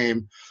that you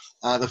name.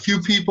 The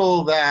few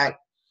people that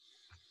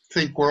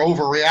think we're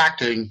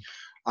overreacting,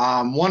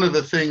 one of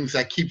the things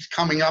that keeps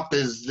coming up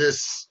is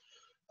this,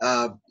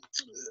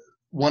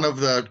 one of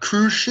the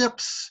cruise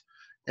ships,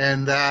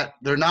 and that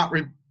they're not,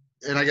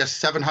 and I guess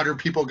 700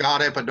 people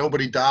got it, but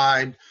nobody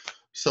died.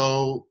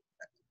 So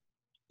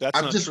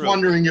I'm just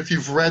wondering if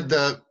you've read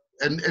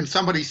and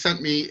somebody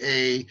sent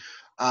me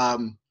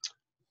an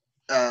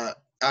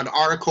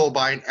article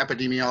by an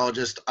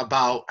epidemiologist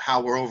about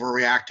how we're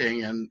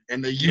overreacting,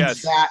 and they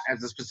use that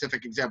as a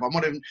specific example. I'm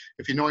wondering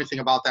if you know anything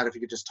about that, if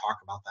you could just talk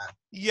about that.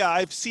 Yeah,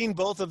 I've seen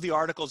both of the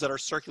articles that are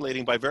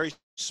circulating by very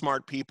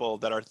smart people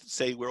that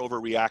say we're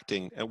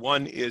overreacting. And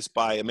one is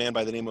by a man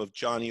by the name of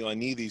John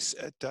Ioannidis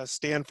at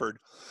Stanford.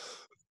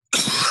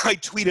 I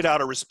tweeted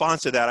out a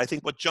response to that. I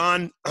think what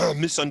John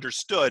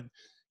misunderstood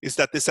is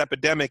that this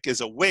epidemic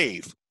is a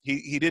wave.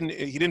 He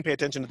didn't pay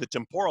attention to the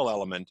temporal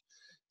element.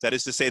 That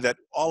is to say that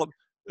all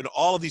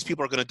of these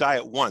people are going to die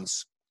at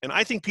once. And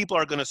I think people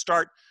are going to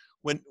start,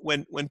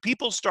 when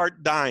people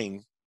start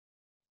dying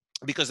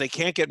because they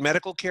can't get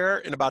medical care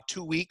in about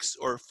 2 weeks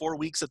or 4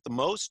 weeks at the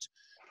most,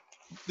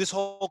 this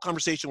whole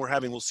conversation we're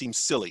having will seem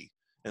silly.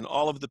 And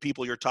all of the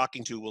people you're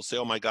talking to will say,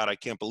 oh my God, I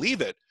can't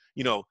believe it.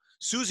 You know,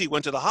 Susie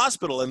went to the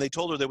hospital and they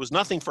told her there was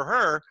nothing for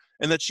her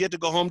and that she had to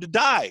go home to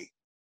die.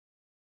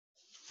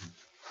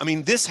 I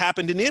mean, this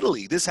happened in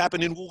Italy. This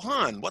happened in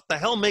Wuhan. What the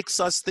hell makes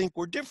us think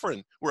we're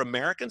different? We're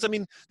Americans? I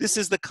mean, this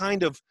is the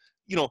kind of,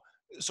 you know,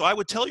 so I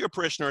would tell your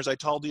parishioners, I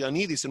told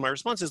Ioannidis in my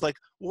response is like,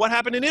 well, what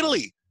happened in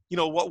Italy? You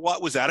know,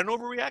 what was that an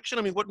overreaction?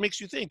 I mean, what makes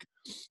you think?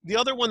 The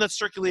other one that's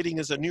circulating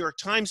is a New York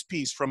Times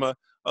piece from a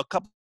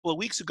couple of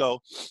weeks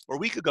ago or a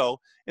week ago.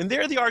 And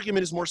there the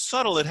argument is more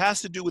subtle. It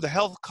has to do with the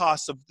health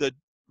costs of the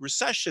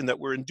recession that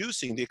we're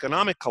inducing, the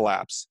economic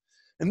collapse.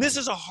 And this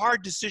is a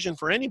hard decision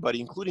for anybody,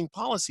 including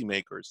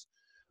policymakers.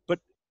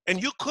 And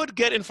you could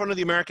get in front of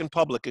the American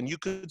public and you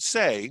could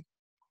say,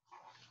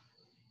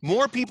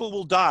 more people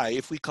will die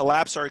if we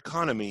collapse our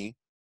economy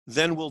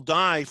than will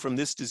die from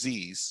this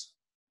disease.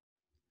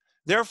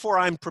 Therefore,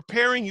 I'm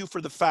preparing you for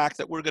the fact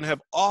that we're going to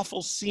have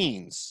awful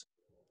scenes,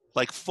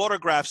 like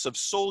photographs of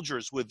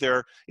soldiers with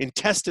their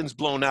intestines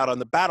blown out on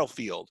the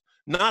battlefield,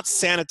 not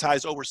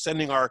sanitized, oh, we're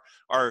sending our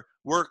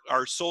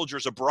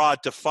soldiers abroad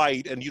to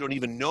fight and you don't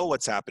even know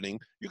what's happening.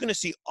 You're going to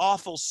see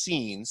awful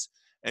scenes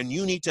and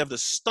you need to have the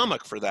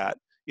stomach for that.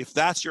 If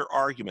that's your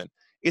argument,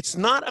 it's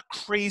not a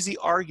crazy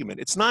argument.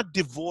 It's not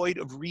devoid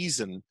of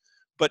reason,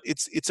 but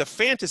it's a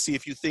fantasy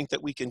if you think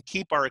that we can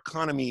keep our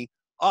economy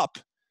up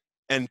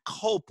and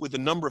cope with the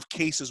number of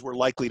cases we're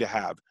likely to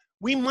have.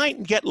 We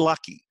might get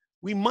lucky.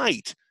 We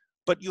might,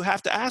 but you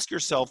have to ask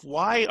yourself,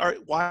 why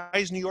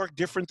is New York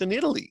different than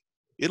Italy?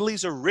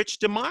 Italy's a rich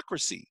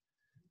democracy,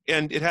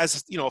 and it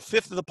has, you know, a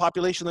fifth of the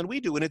population than we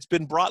do, and it's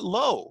been brought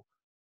low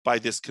by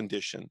this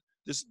condition.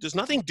 There's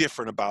nothing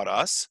different about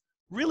us.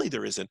 Really,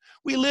 there isn't.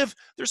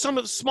 There's some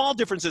of the small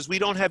differences. We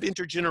don't have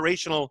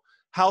intergenerational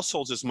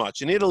households as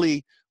much. In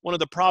Italy, one of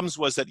the problems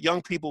was that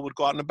young people would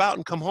go out and about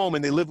and come home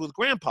and they lived with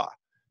grandpa.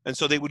 And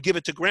so they would give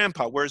it to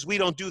grandpa, whereas we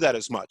don't do that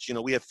as much. You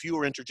know, we have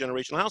fewer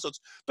intergenerational households,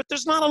 but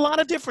there's not a lot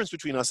of difference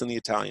between us and the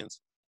Italians.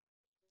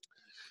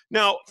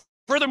 Now,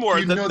 furthermore,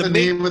 do you know the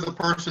name of the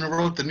person who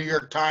wrote the New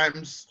York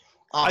Times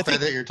op-ed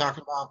that you're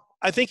talking about?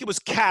 I think it was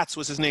Katz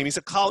was his name. He's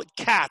a colleague,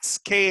 Katz,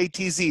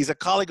 K-A-T-Z. He's a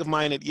colleague of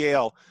mine at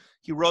Yale.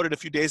 He wrote it a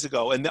few days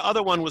ago. And the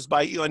other one was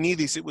by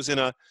Ioannidis. It was in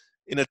a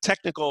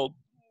technical,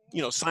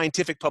 you know,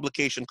 scientific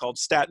publication called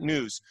Stat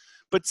News.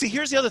 But see,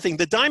 here's the other thing.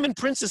 The Diamond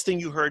Princess thing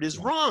you heard is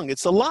wrong.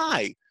 It's a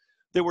lie.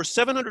 There were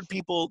 700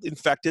 people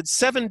infected.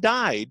 7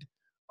 died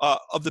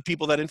of the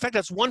people that infected.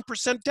 That's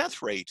 1%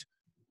 death rate.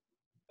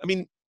 I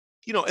mean,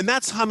 you know, and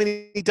that's how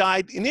many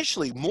died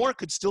initially. More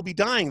could still be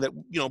dying that,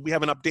 you know, we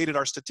haven't updated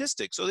our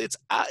statistics. So it's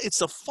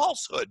a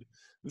falsehood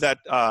that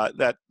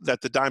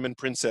the Diamond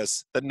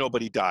Princess, that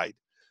nobody died.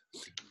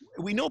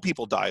 We know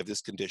people die of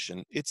this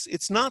condition.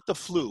 It's not the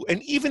flu.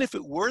 And even if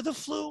it were the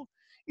flu,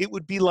 it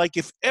would be like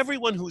if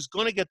everyone who's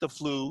going to get the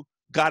flu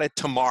got it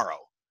tomorrow.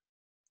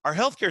 Our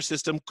healthcare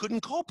system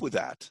couldn't cope with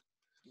that.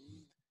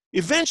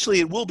 Eventually,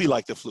 it will be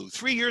like the flu.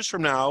 3 years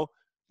from now,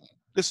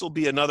 this will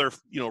be another,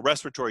 you know,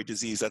 respiratory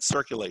disease that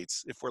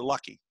circulates if we're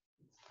lucky.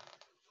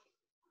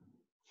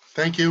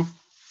 Thank you.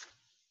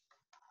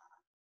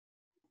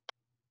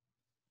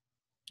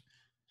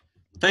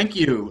 Thank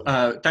you.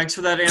 Thanks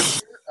for that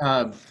answer.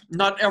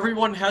 Not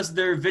everyone has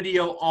their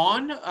video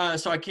on,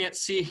 so I can't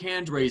see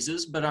hand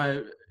raises, but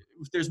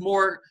if there's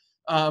more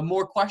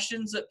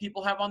questions that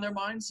people have on their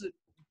minds that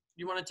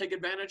you want to take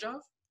advantage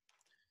of?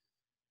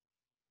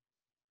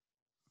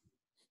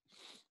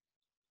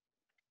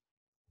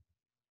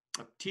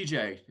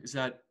 TJ,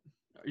 are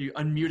you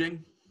unmuting?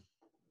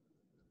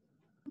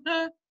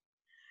 There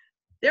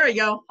we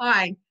go.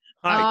 Hi.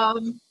 Hi.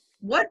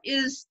 What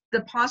is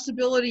the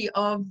possibility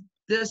of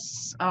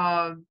this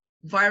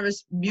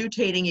virus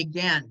mutating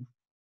again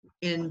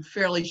in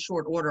fairly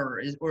short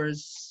order, or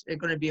is it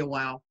going to be a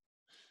while?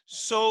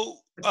 So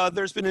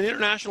there's been an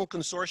international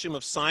consortium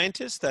of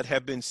scientists that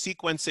have been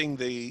sequencing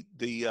the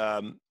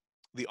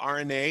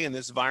RNA in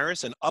this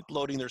virus and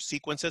uploading their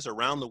sequences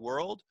around the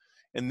world.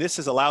 And this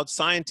has allowed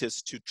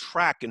scientists to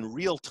track in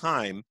real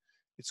time.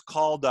 It's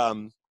called,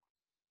 I'm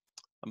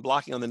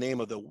blocking on the name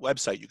of the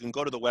website. You can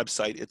go to the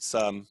website. It's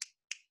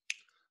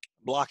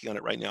blocking on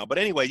it right now. But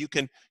anyway,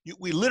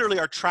 we literally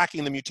are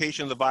tracking the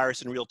mutation of the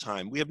virus in real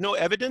time. We have no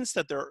evidence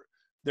that there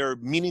are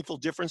meaningful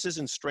differences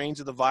in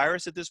strains of the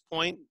virus at this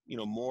point, you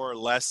know, more or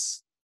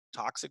less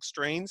toxic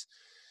strains.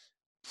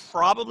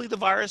 Probably the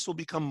virus will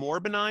become more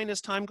benign as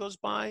time goes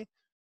by.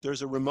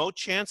 There's a remote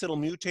chance it'll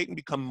mutate and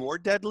become more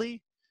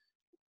deadly.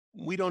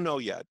 We don't know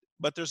yet,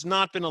 but there's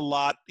not been a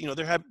lot, you know,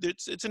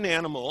 it's an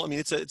animal. I mean,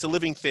 it's a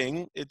living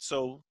thing.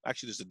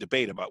 Actually there's a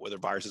debate about whether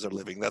viruses are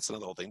living. That's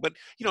another whole thing, but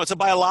you know, it's a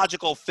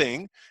biological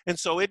thing. And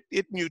so it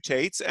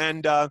mutates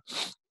and,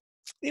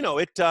 you know,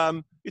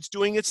 it's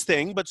doing its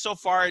thing, but so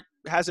far it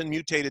hasn't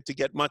mutated to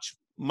get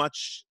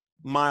much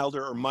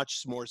milder, or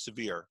much more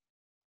severe.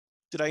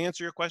 Did I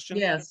answer your question?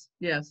 Yes,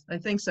 yes, I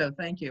think so.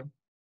 Thank you.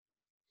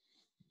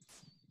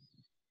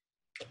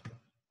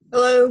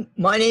 Hello,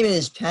 my name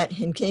is Pat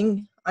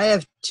Himking. I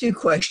have two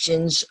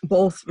questions,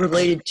 both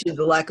related to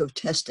the lack of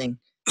testing.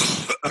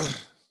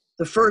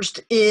 The first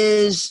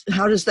is,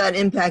 how does that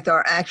impact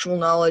our actual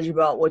knowledge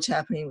about what's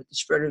happening with the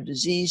spread of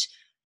disease?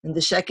 And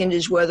the second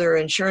is whether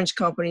insurance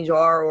companies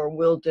are or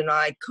will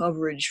deny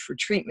coverage for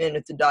treatment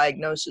if the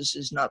diagnosis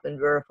has not been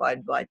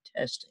verified by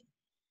testing.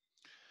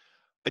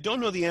 I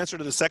don't know the answer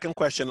to the second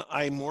question.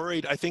 I'm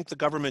worried. I think the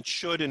government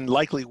should and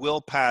likely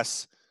will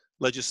pass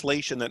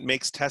legislation that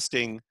makes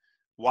testing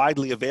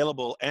widely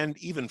available and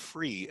even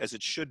free, as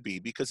it should be,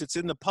 because it's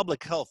in the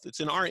public health.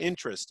 It's in our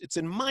interest. It's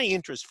in my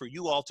interest for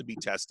you all to be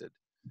tested,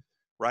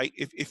 right?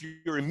 If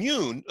you're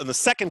immune on the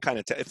second kind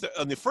of test,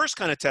 on the first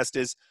kind of test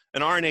is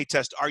an RNA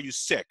test, are you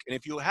sick? And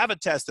if you have a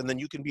test and then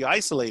you can be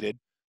isolated,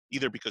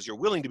 either because you're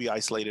willing to be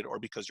isolated or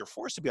because you're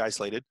forced to be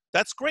isolated,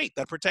 that's great.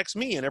 That protects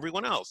me and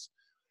everyone else.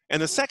 And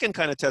the second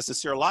kind of test, the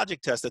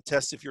serologic test that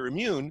tests if you're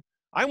immune,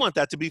 I want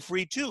that to be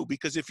free too,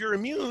 because if you're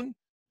immune,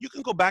 you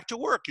can go back to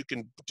work. You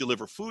can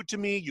deliver food to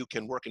me. You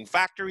can work in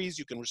factories.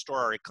 You can restore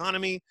our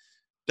economy.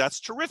 That's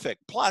terrific.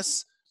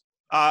 Plus,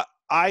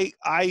 I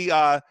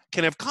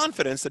can have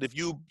confidence that if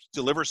you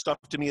deliver stuff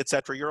to me, et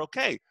cetera, you're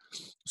okay.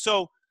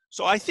 So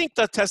I think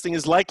that testing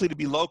is likely to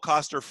be low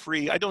cost or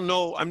free. I don't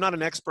know. I'm not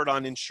an expert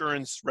on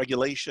insurance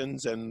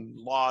regulations and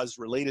laws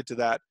related to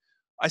that.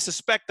 I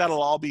suspect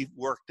that'll all be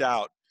worked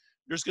out.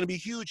 There's going to be a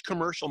huge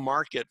commercial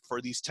market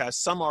for these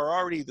tests. Some are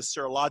already, the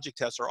serologic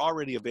tests are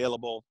already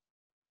available.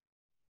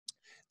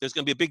 There's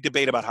going to be a big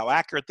debate about how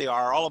accurate they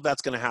are. All of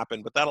that's going to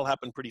happen, but that'll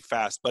happen pretty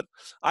fast. But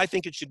I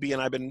think it should be,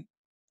 and I've been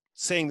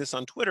saying this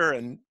on Twitter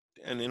and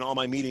in all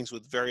my meetings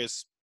with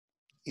various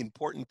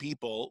important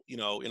people, you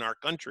know, in our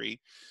country,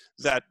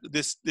 that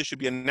this should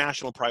be a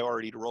national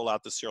priority to roll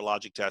out the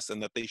serologic test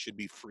and that they should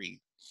be free.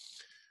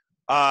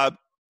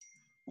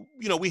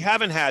 You know, there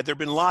have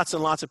been lots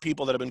and lots of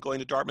people that have been going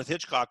to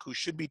Dartmouth-Hitchcock who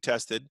should be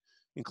tested,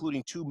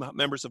 including 2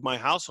 members of my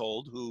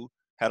household who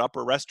had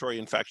upper respiratory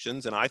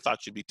infections and I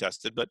thought should be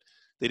tested, but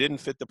they didn't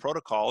fit the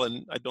protocol,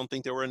 and I don't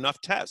think there were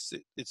enough tests.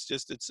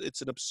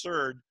 It's an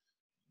absurd,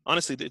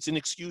 honestly, it's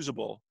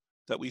inexcusable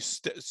that we,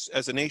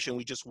 as a nation,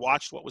 we just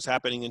watched what was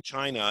happening in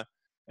China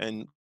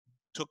and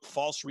took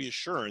false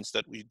reassurance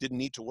that we didn't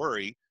need to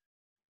worry.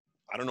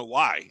 I don't know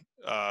why.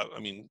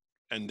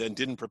 And then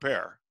didn't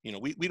prepare. You know,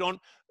 we don't,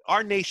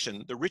 our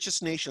nation, the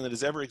richest nation that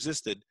has ever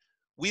existed,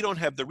 we don't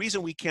have, the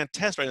reason we can't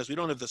test right now is we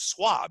don't have the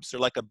swabs. They're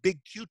like a big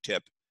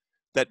Q-tip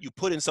that you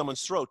put in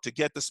someone's throat to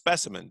get the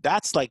specimen.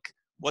 That's like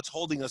what's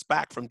holding us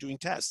back from doing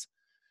tests.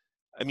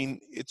 I mean,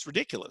 it's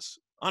ridiculous.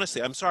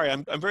 Honestly, I'm sorry.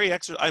 I'm very I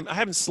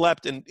haven't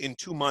slept in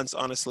 2 months,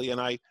 honestly. And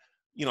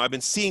I've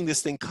been seeing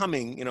this thing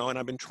coming, you know, and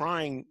I've been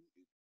trying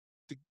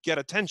to get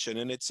attention,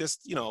 and it's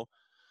just, you know,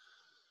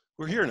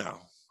 we're here now.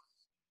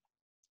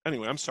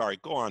 Anyway, I'm sorry.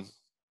 Go on.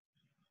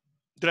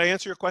 Did I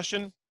answer your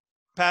question,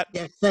 Pat?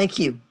 Yeah, thank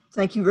you.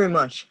 Thank you very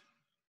much.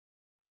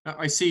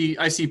 I see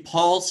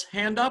Paul's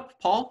hand up.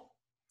 Paul?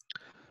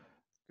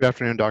 Good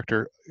afternoon,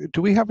 doctor.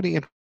 Do we have any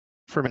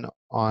information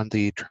on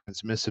the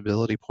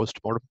transmissibility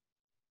postmortem?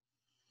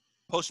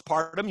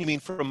 Postpartum, you mean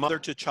from mother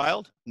to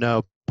child?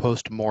 No,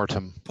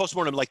 postmortem.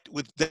 Postmortem, like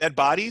with dead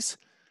bodies?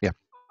 Yeah.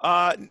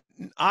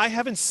 I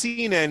haven't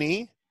seen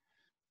any.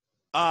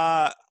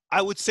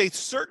 I would say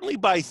certainly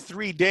by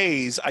 3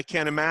 days, I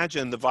can't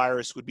imagine the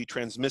virus would be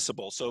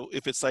transmissible. So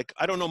if it's like,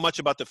 I don't know much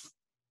about the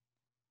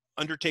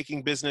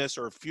undertaking business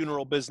or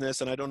funeral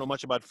business, and I don't know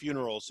much about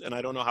funerals, and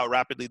I don't know how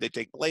rapidly they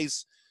take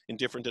place in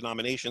different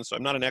denominations. So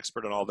I'm not an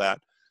expert on all that.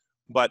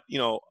 But, you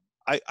know,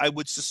 I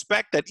would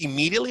suspect that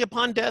immediately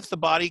upon death, the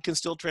body can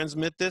still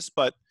transmit this,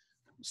 but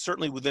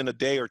certainly within a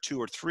day or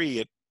 2 or 3,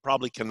 it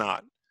probably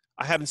cannot.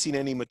 I haven't seen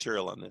any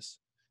material on this.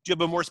 Do you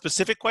have a more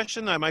specific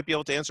question I might be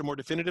able to answer more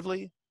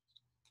definitively?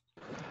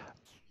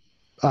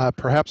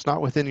 Perhaps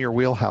not within your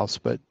wheelhouse,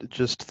 but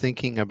just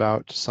thinking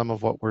about some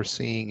of what we're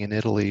seeing in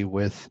Italy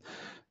with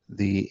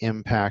the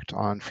impact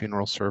on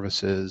funeral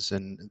services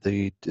and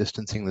the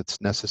distancing that's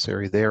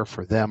necessary there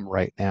for them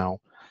right now.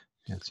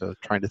 And so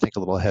trying to think a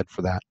little ahead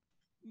for that.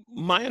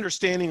 My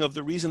understanding of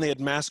the reason they had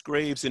mass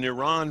graves in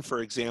Iran,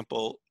 for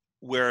example,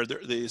 where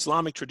the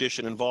Islamic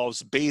tradition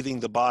involves bathing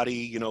the body,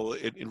 you know,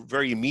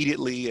 very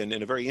immediately and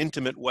in a very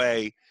intimate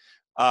way,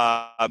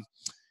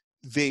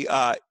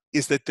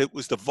 is that it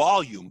was the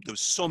volume. There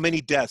was so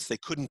many deaths, they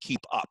couldn't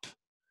keep up.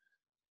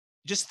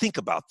 Just think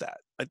about that.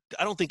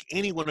 I don't think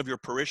any one of your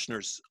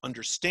parishioners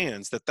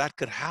understands that that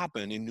could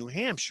happen in New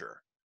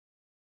Hampshire.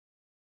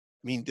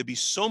 I mean, there'd be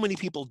so many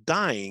people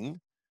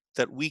dying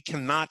that we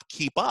cannot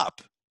keep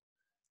up.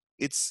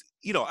 It's,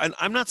 you know, and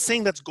I'm not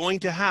saying that's going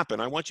to happen.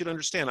 I want you to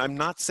understand. I'm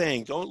not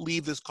saying, don't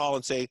leave this call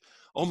and say,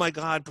 oh my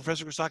God,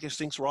 Professor Christakis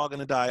thinks we're all going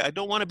to die. I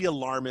don't want to be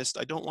alarmist.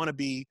 I don't want to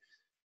be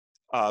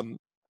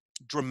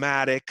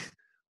dramatic.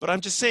 But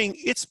I'm just saying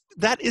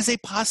that is a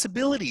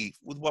possibility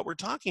with what we're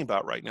talking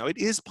about right now. It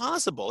is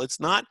possible. It's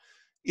not,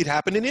 it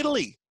happened in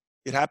Italy.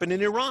 It happened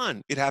in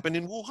Iran. It happened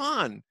in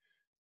Wuhan.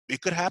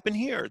 it could happen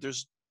here.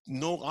 There's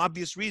no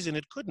obvious reason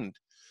it couldn't.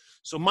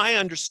 So my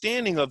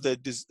understanding of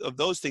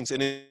those things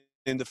and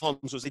in the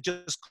films was they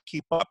just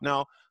keep up.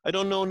 Now, I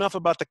don't know enough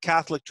about the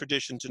Catholic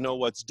tradition to know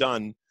what's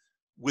done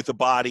with the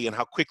body and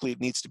how quickly it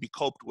needs to be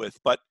coped with.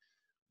 But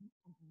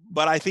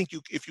I think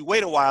if you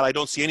wait a while, I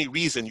don't see any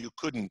reason you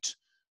couldn't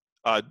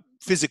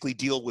physically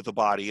deal with the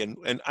body.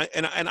 And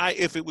I,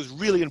 if it was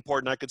really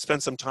important, I could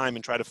spend some time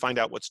and try to find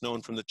out what's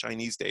known from the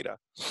Chinese data.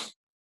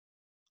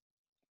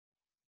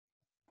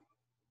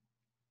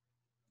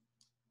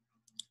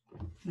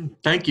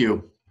 Thank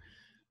you.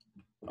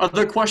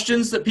 Other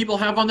questions that people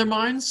have on their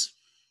minds?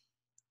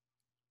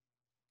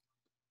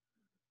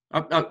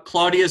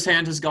 Claudia's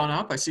hand has gone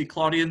up. I see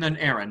Claudia and then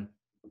Aaron.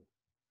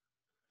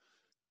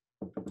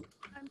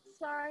 I'm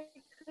sorry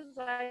because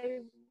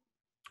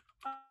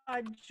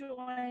I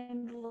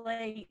joined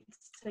late,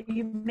 so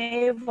you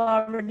may have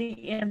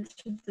already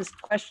answered this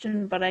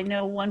question, but I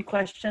know one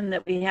question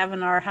that we have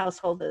in our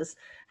household is,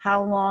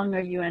 how long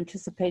are you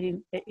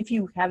anticipating, if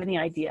you have any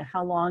idea,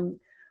 how long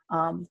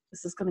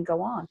this is going to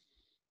go on?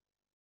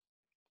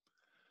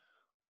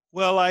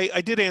 Well,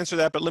 I did answer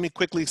that, but let me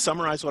quickly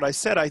summarize what I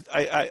said.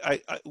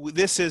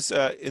 This is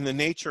in the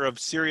nature of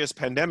serious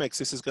pandemics.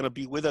 This is going to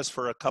be with us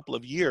for a couple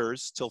of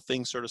years till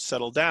things sort of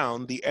settle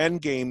down. The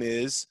end game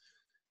is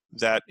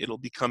that it'll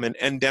become an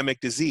endemic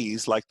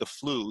disease like the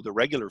flu, the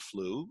regular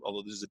flu,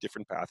 although this is a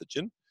different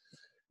pathogen.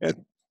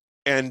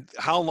 And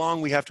how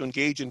long we have to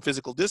engage in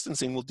physical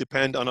distancing will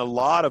depend on a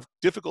lot of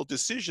difficult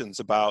decisions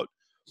about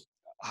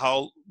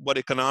what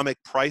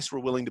economic price we're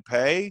willing to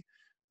pay,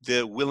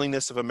 the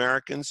willingness of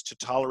Americans to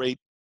tolerate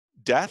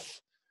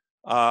death,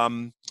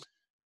 and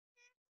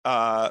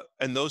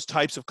those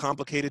types of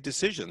complicated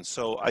decisions.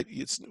 So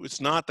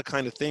it's not the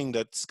kind of thing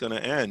that's going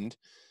to end.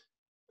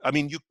 I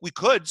mean, we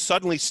could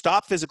suddenly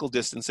stop physical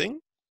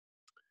distancing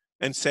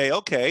and say,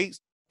 okay,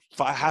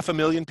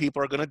 500,000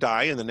 people are going to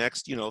die in the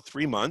next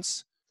 3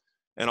 months,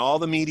 and all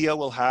the media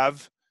will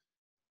have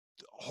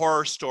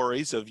horror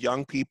stories of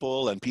young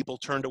people and people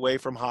turned away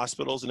from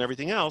hospitals and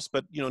everything else,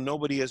 but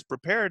nobody has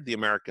prepared the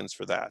Americans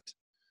for that.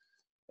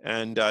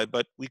 And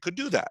but we could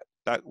do that.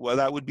 That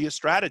would be a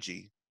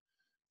strategy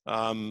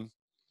to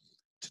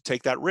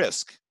take that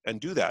risk and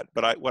do that.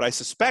 But what I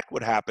suspect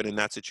would happen in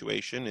that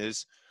situation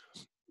is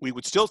we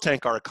would still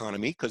tank our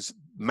economy because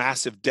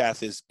massive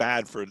death is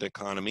bad for the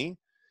economy,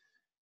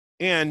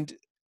 and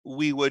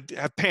we would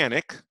have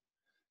panic.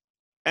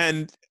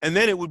 And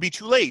then it would be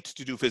too late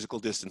to do physical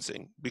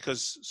distancing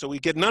because we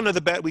get none of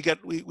the bad.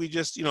 We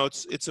just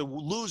it's a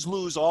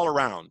lose-lose all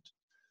around.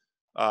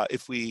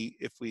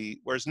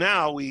 Whereas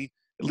now we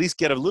at least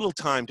get a little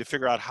time to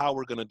figure out how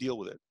we're going to deal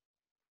with it.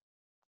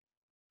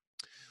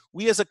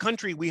 We as a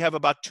country, we have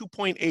about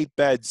 2.8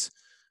 beds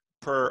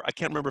per, I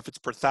can't remember if it's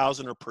per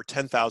 1,000 or per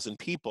 10,000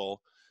 people.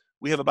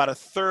 We have about a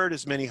third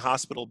as many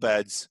hospital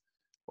beds,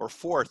 or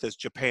fourth as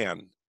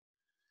Japan.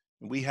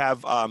 We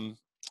have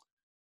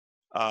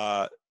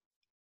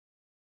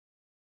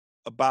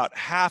about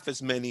half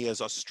as many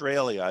as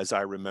Australia, as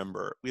I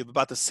remember. We have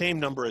about the same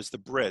number as the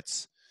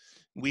Brits.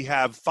 We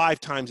have 5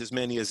 times as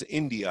many as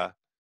India,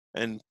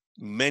 and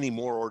many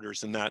more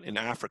orders than that in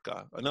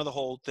Africa. Another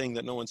whole thing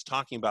that no one's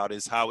talking about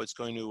is how it's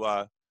going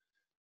to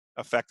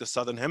affect the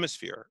Southern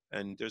Hemisphere.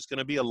 And there's going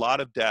to be a lot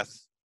of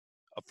death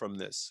from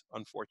this,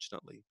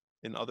 unfortunately,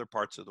 in other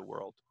parts of the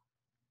world.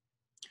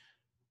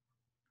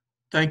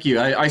 Thank you.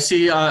 I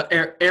see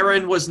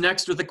Aaron was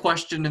next with a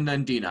question, and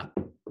then Dina.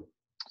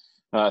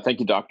 Thank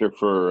you, Doctor,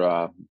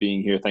 for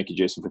being here. Thank you,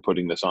 Jason, for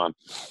putting this on.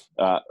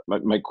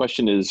 My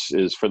question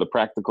is for the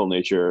practical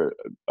nature.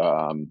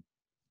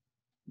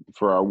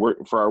 For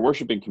our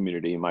worshiping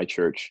community in my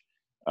church,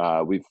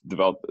 we've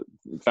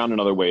found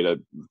another way to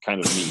kind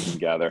of meet and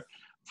gather.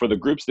 For the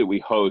groups that we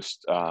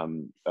host,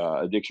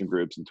 addiction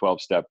groups and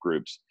 12-step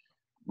groups,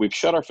 we've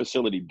shut our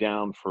facility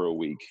down for a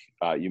week.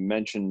 You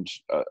mentioned,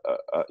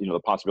 the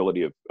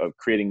possibility of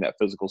creating that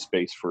physical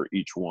space for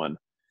each one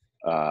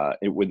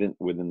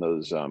within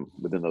those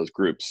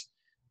groups.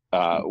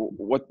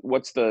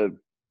 What's the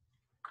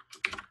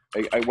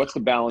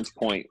balance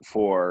point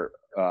for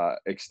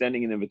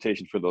extending an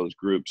invitation for those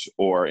groups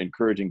or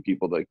encouraging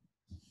people to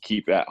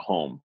keep at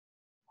home?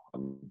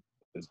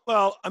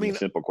 Well, I mean, a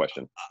simple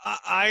question.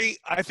 I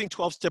think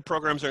 12-step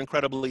programs are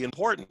incredibly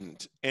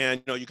important,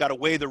 and you got to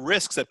weigh the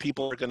risks that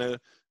people are going to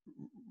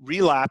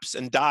relapse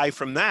and die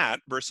from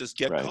that versus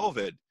get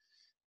COVID.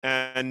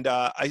 And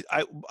a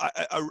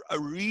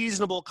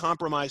reasonable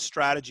compromise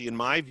strategy, in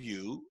my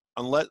view,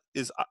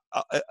 is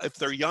if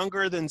they're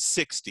younger than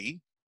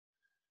 60.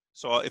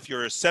 So if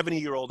you're a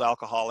 70-year-old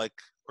alcoholic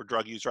or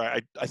drug user,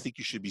 I think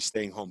you should be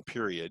staying home,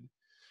 period.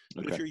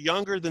 But if you're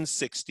younger than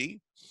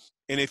 60,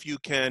 and if you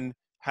can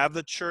have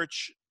the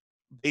church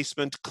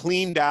basement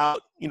cleaned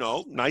out,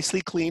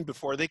 nicely cleaned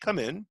before they come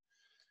in,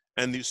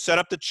 and you set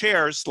up the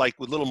chairs like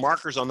with little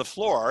markers on the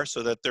floor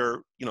so that they're,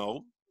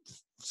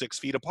 6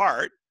 feet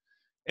apart,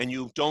 and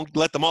you don't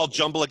let them all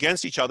jumble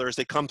against each other as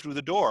they come through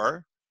the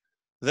door,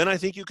 then I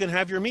think you can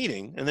have your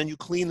meeting, and then you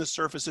clean the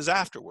surfaces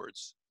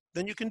afterwards.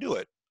 Then you can do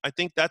it. I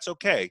think that's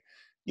okay.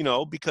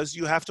 because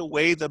you have to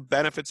weigh the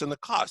benefits and the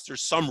costs.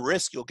 There's some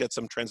risk you'll get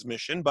some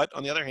transmission, but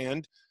on the other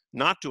hand,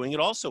 not doing it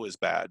also is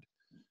bad.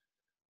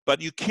 But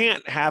you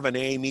can't have an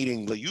AA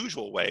meeting the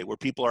usual way where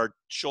people are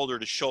shoulder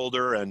to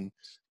shoulder and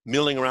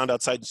milling around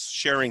outside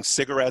sharing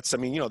cigarettes. I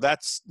mean,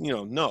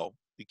 no,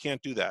 you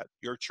can't do that.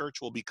 Your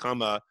church will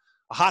become a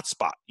hot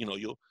spot.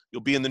 You'll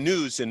be in the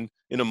news in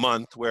a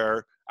month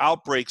where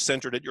outbreaks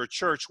centered at your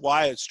church.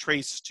 Why? It's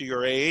traced to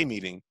your AA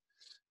meeting.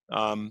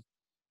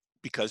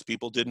 Because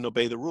people didn't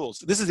obey the rules.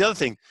 This is the other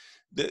thing.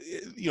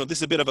 This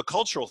is a bit of a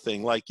cultural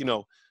thing. Like,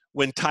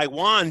 when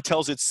Taiwan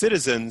tells its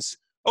citizens,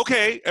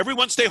 okay,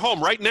 everyone stay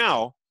home right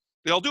now,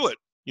 they'll do it,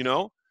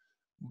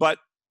 but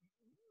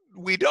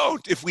we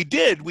don't. If we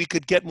did, we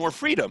could get more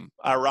freedom,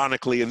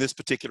 ironically, in this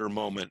particular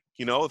moment.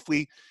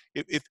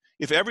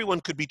 If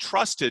everyone could be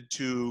trusted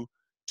to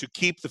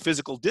keep the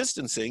physical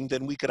distancing,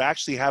 then we could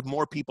actually have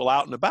more people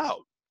out and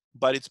about.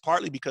 But it's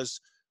partly because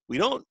we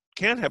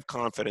can't have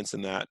confidence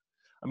in that.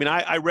 I mean,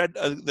 I read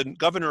the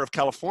governor of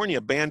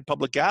California banned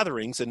public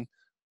gatherings, and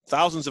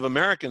thousands of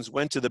Americans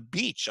went to the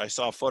beach. I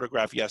saw a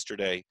photograph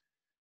yesterday.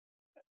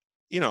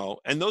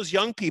 And those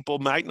young people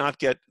might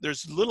not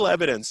there's little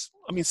evidence.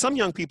 I mean, some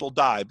young people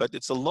die, but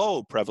it's a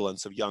low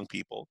prevalence of young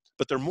people,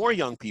 but there are more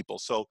young people.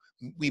 So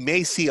we're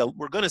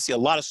going to see a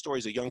lot of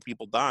stories of young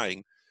people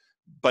dying,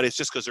 but it's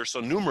just because they're so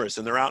numerous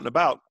and they're out and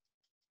about,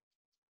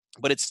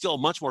 but it's still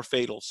much more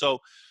fatal. So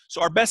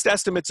our best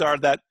estimates are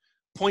that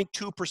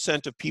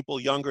 0.2% of people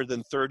younger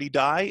than 30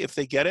 die if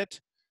they get it.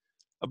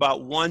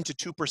 About 1 to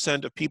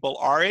 2% of people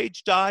our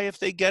age die if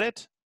they get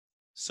it.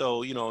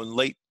 So, in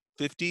late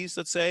 50s,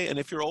 let's say, and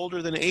if you're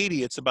older than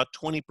 80, it's about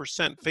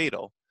 20%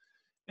 fatal.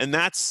 And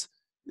that's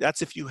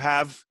if you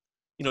have,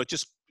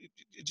 that's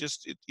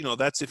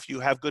if you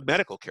have good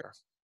medical care.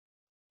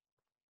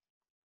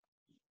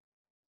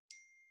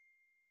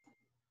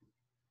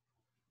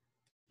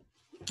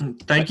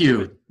 Thank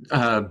you.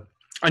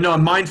 I know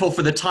I'm mindful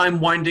for the time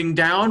winding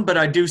down, but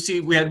I do see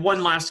we had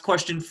one last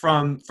question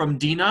from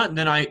Dina, and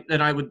then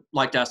I would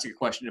like to ask you a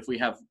question if we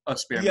have a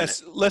spare minute.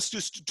 Yes, let's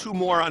just two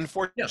more.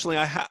 Unfortunately,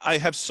 yeah. I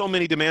have so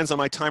many demands on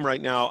my time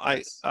right now.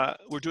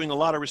 We're doing a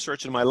lot of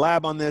research in my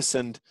lab on this,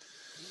 and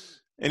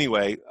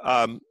anyway,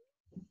 I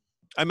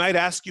might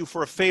ask you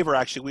for a favor.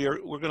 Actually,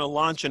 we're going to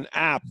launch an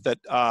app that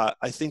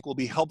I think will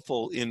be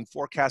helpful in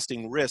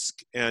forecasting risk,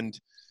 and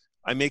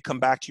I may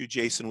come back to you,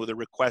 Jason, with a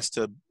request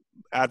to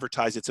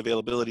advertise its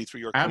availability through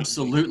your community.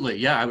 Absolutely.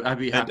 Yeah, I'd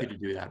be happy to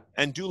do that.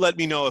 And do let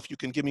me know if you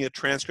can give me a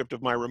transcript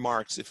of my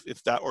remarks,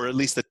 if that, or at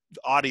least the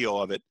audio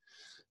of it.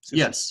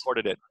 Yes.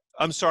 Recorded it.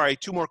 I'm sorry,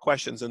 two more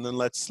questions and then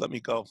let me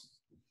go.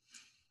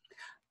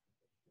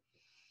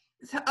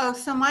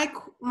 So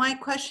my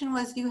question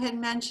was, you had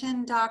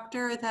mentioned,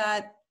 doctor,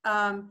 that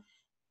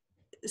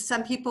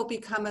some people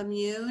become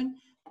immune,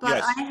 but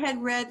yes. I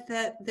had read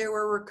that there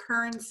were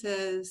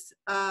recurrences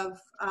of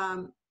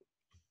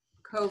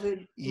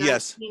COVID-19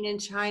 yes. in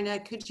China.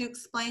 Could you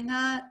explain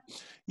that?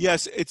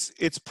 Yes,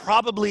 it's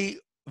probably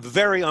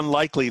very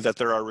unlikely that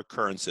there are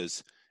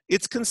recurrences.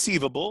 It's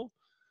conceivable,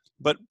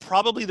 but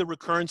probably the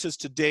recurrences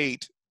to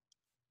date,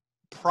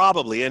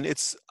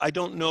 and I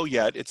don't know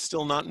yet, it's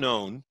still not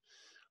known,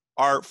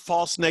 are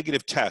false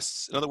negative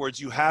tests. In other words,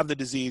 you have the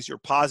disease, you're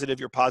positive,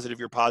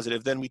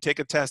 then we take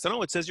a test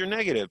and it says you're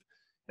negative.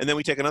 And then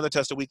we take another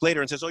test a week later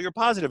and says, you're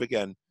positive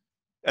again.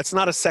 That's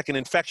not a second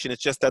infection.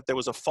 It's just that there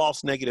was a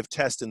false negative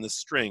test in the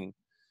string.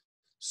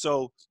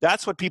 So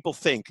that's what people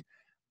think.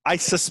 I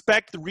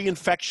suspect the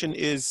reinfection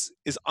is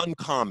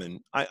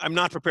uncommon. I'm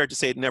not prepared to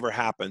say it never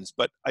happens,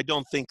 but I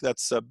don't think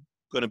that's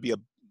going to be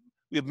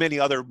we have many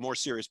other more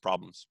serious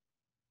problems.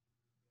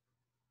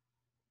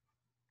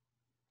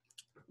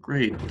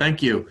 Great,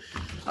 thank you.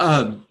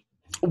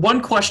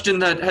 One question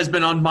that has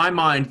been on my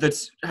mind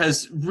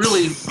has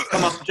really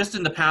come up just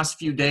in the past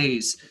few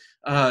days,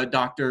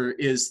 Doctor,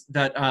 is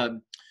that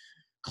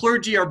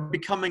clergy are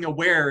becoming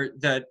aware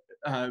that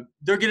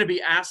they're going to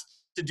be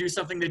asked to do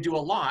something they do a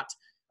lot,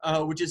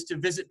 which is to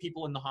visit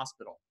people in the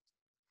hospital.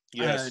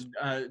 Yes.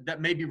 That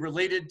may be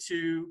related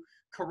to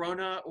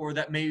Corona, or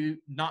that may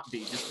not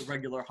be, just a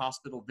regular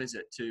hospital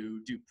visit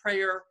to do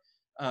prayer,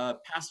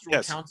 pastoral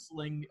yes.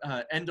 counseling,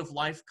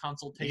 end-of-life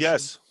consultation.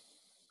 Yes.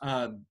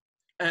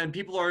 And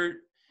people are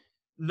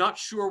not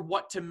sure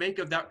what to make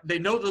of that. They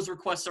know those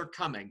requests are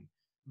coming,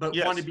 but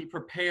yes. want to be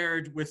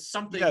prepared with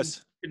something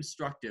yes.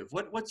 constructive.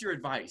 What's your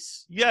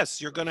advice? Yes,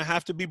 you're going to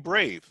have to be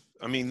brave.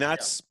 I mean,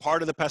 that's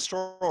part of the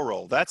pastoral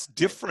role. That's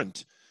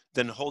different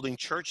than holding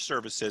church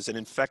services and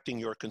infecting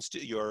your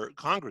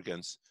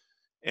congregants.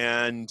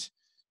 And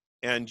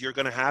you're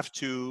going to have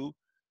to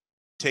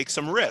take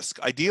some risk.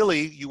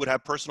 Ideally, you would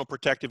have personal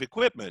protective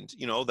equipment,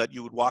 that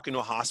you would walk into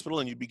a hospital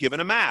and you'd be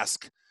given a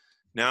mask.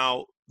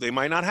 Now, they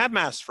might not have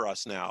masks for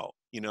us now,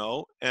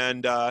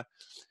 and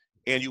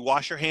you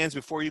wash your hands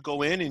before you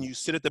go in, and you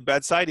sit at the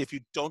bedside. If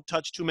you don't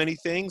touch too many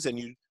things and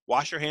you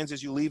wash your hands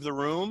as you leave the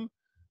room,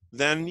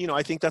 then,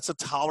 I think that's a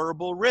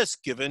tolerable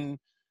risk given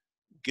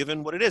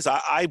what it is.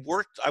 I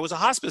was a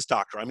hospice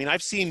doctor. I mean,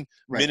 I've seen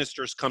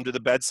ministers come to the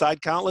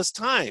bedside countless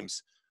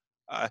times.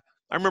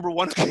 I remember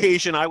one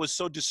occasion I was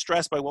so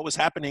distressed by what was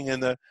happening,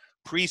 and the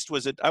priest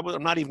was,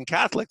 I'm not even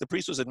Catholic, the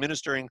priest was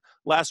administering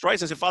last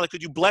rites. I said, Father,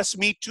 could you bless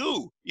me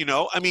too? You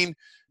know, I mean,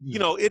 you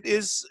know, it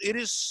is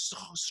so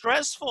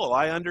stressful,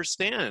 I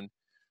understand.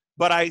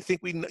 But I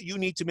think you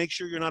need to make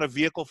sure you're not a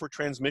vehicle for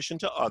transmission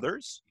to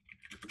others.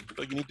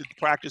 So you need to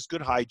practice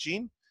good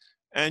hygiene,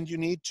 and you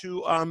need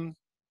to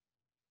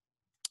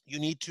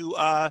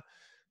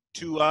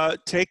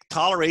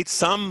tolerate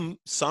some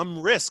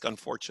risk,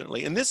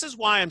 unfortunately. And this is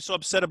why I'm so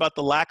upset about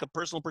the lack of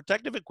personal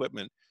protective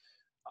equipment.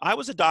 I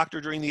was a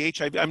doctor during the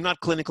HIV. I'm not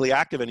clinically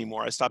active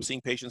anymore. I stopped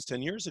seeing patients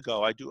 10 years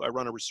ago. I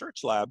run a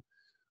research lab,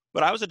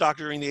 but I was a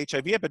doctor during the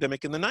HIV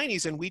epidemic in the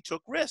 90s, and we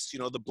took risks. You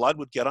know, the blood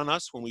would get on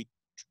us when we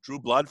drew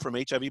blood from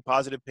HIV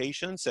positive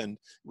patients, and it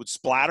would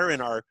splatter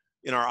in our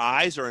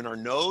eyes or in our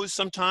nose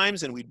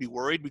sometimes, and we'd be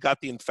worried we got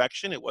the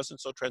infection. It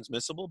wasn't so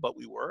transmissible, but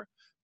we were.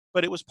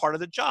 But it was part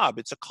of the job.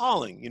 It's a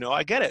calling, you know,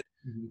 I get it.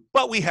 Mm-hmm.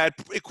 But we had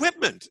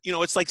equipment. You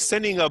know, it's like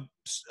sending a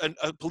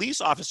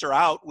police officer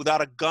out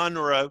without a gun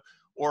or a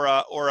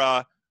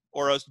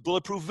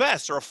bulletproof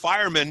vest, or a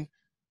fireman,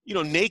 you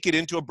know, naked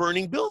into a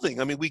burning building.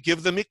 I mean, we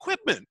give them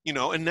equipment, you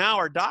know, and now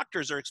our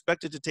doctors are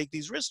expected to take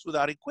these risks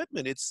without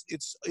equipment. It's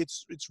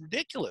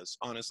ridiculous,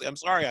 honestly. I'm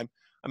sorry,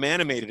 I'm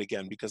animated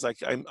again because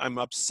I'm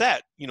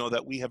upset, you know,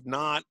 that we have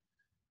not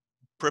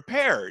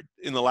prepared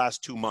in the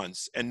last 2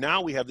 months. And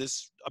now we have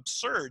this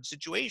absurd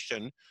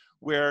situation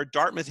where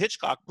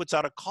Dartmouth-Hitchcock puts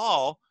out a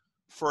call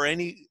for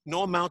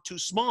no amount too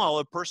small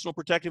of personal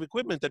protective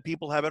equipment that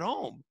people have at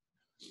home.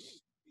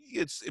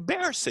 It's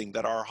embarrassing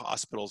that our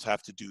hospitals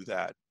have to do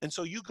that. And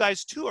so you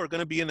guys too are going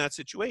to be in that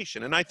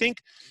situation. And I think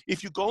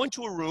if you go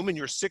into a room and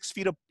you're 6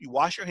 feet up, you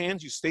wash your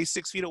hands, you stay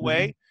 6 feet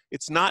away,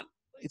 it's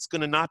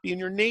going to not be in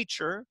your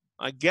nature.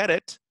 I get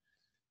it.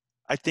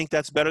 I think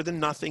that's better than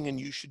nothing, and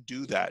you should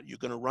do that. You're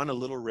going to run a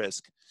little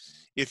risk.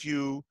 If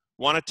you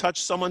want to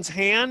touch someone's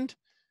hand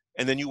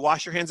and then you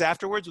wash your hands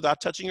afterwards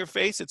without touching your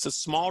face, it's a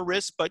small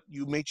risk, but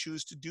you may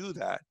choose to do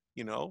that,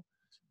 you know.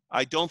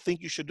 I don't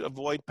think you should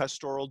avoid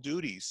pastoral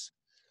duties.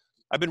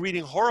 I've been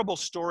reading horrible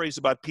stories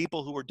about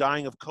people who were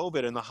dying of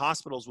COVID, and the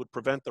hospitals would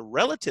prevent the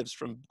relatives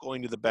from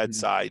going to the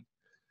bedside.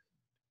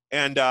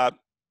 And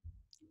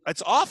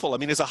it's awful. I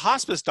mean, as a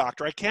hospice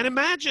doctor, I can't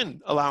imagine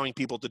allowing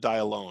people to die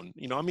alone.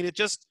 You know, I mean, it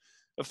just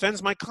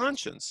offends my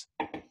conscience.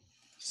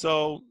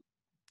 So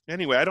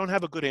anyway, I don't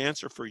have a good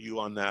answer for you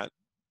on that.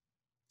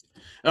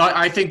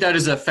 I think that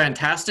is a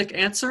fantastic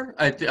answer.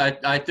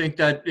 I think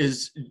that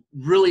is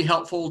really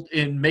helpful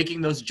in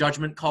making those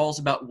judgment calls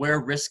about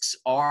where risks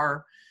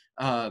are,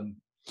 and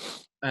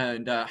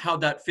how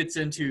that fits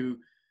into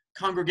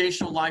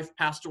congregational life,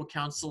 pastoral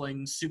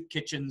counseling, soup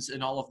kitchens,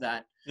 and all of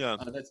that. Yeah,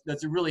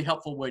 that's a really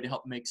helpful way to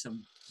help make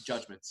some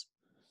judgments.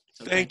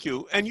 So thank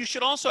you. And you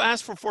should also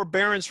ask for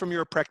forbearance from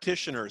your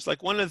practitioners.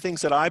 Like, one of the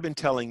things that I've been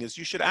telling is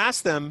you should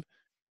ask them,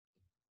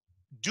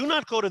 do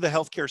not go to the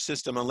healthcare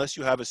system unless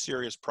you have a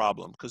serious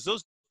problem, because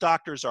those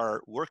doctors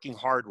are working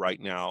hard right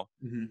now.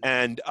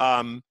 And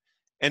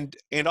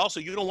also,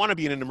 you don't want to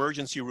be in an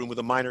emergency room with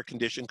a minor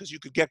condition, because you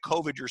could get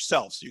COVID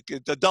yourself. So you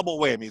get the double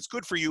whammy. It's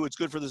good for you. It's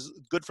good for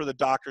the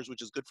doctors,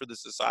 which is good for the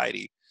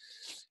society.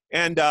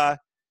 And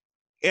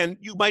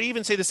you might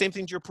even say the same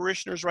thing to your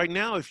parishioners right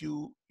now. If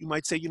you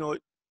might say, you know,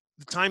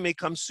 the time may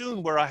come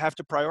soon where I have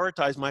to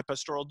prioritize my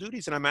pastoral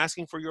duties, and I'm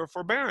asking for your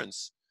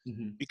forbearance,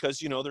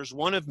 because, you know, there's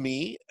one of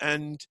me,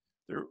 and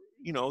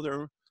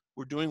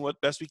we're doing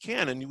what best we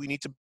can, and we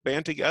need to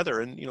band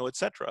together, and, you know,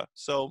 etc.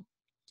 So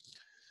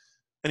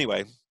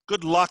anyway,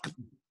 good luck.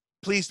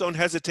 Please don't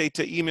hesitate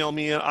to email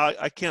me.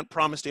 I can't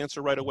promise to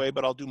answer right away,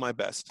 but I'll do my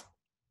best.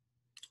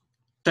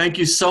 Thank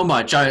you so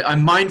much.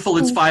 I'm mindful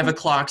it's 5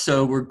 o'clock,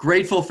 so we're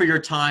grateful for your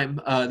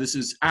time. This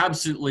is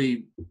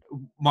absolutely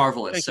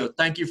marvelous.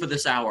 Thank you for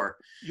this hour.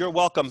 You're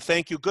welcome.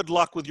 Thank you. Good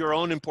luck with your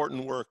own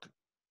important work.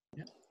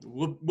 Yeah.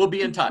 We'll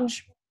be in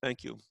touch.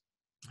 Thank you.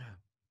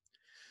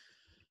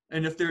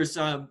 And if there's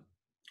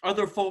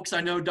other folks,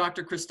 I know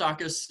Dr.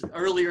 Christakis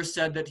earlier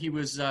said that he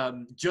was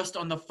just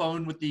on the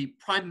phone with the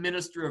Prime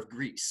Minister of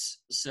Greece.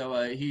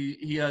 So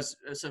he has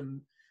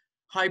some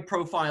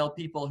high-profile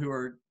people who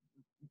are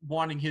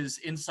wanting his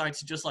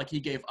insights just like he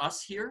gave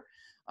us here.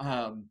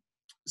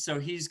 So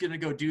he's going to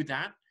go do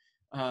that.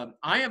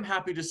 I am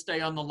happy to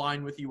stay on the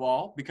line with you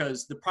all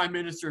because the Prime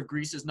Minister of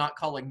Greece is not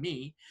calling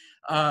me.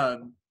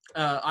 I'm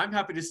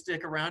happy to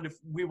stick around if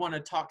we want to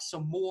talk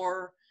some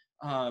more.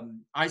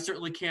 I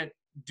certainly can't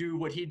do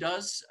what he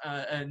does,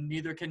 and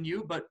neither can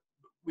you, but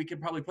we can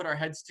probably put our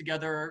heads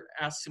together,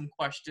 ask some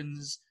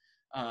questions,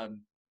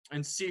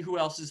 and see who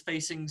else is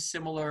facing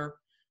similar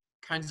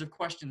kinds of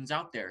questions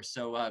out there.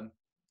 So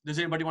does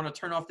anybody want to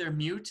turn off their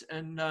mute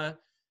and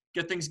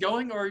get things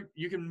going, or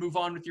you can move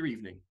on with your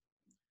evening?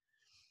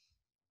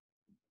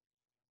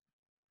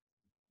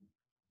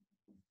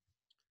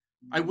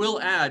 I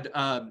will add,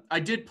 I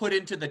did put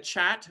into the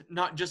chat,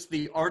 not just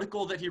the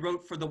article that he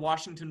wrote for the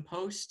Washington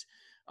Post,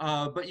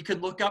 but you can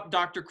look up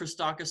Dr.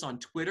 Christakis on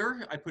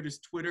Twitter. I put his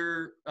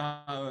Twitter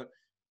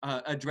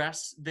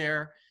address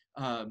there.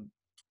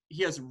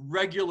 He has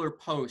regular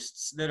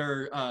posts that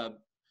are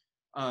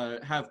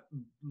have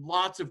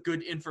lots of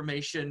good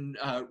information,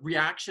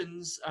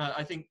 reactions.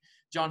 I think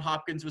John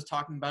Hopkins was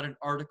talking about an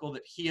article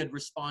that he had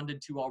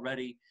responded to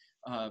already.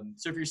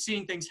 So if you're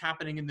seeing things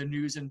happening in the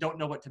news and don't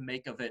know what to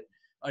make of it,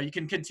 you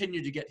can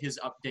continue to get his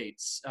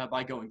updates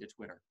by going to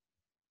Twitter.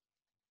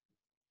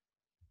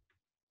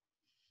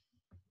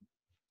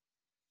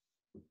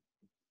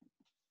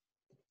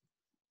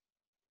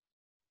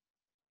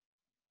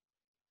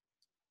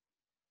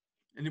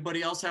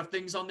 Anybody else have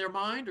things on their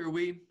mind? Or are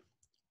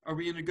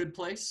we in a good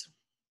place?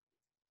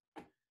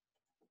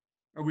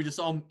 Are we just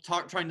all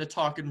trying to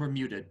talk and we're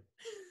muted?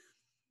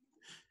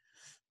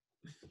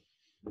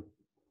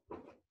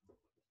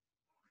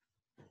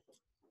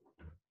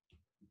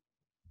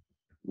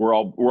 We're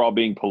all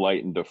being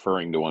polite and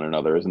deferring to one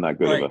another. Isn't that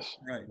good of us?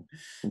 Right.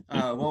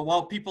 Well,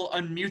 while people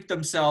unmute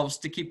themselves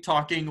to keep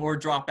talking or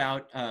drop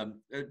out,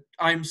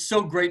 I'm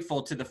so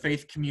grateful to the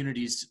faith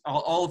communities,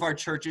 all of our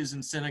churches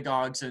and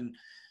synagogues. And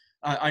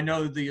I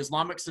know the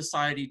Islamic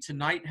Society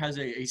tonight has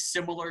a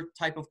similar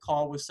type of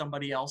call with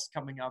somebody else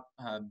coming up.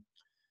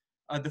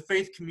 The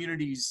faith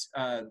communities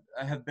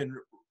have been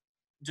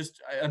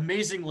just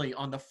amazingly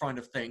on the front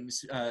of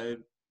things.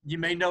 You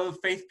may know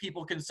faith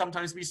people can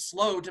sometimes be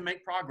slow to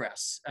make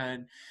progress.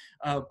 And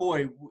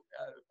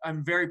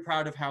I'm very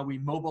proud of how we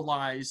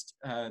mobilized.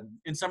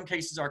 In some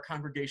cases, our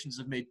congregations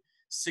have made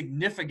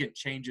significant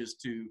changes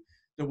to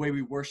the way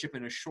we worship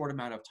in a short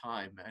amount of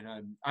time.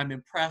 And I'm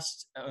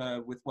impressed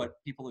with what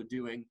people are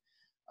doing.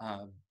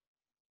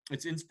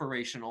 It's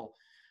inspirational.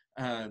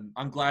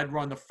 I'm glad we're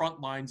on the front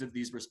lines of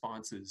these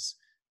responses.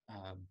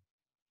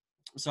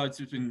 So it's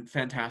been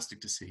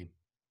fantastic to see.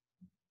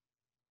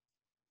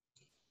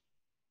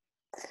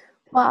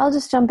 Well, I'll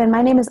just jump in.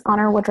 My name is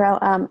Honor Woodrow,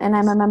 and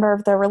I'm a member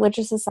of the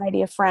Religious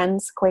Society of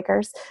Friends,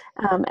 Quakers.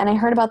 And I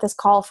heard about this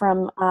call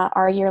from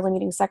our yearly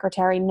meeting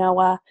secretary,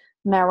 Noah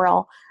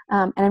Merrill.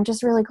 And I'm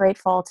just really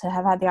grateful to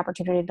have had the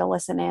opportunity to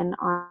listen in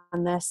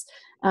on this.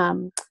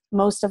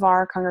 Most of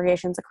our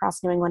congregations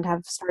across New England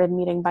have started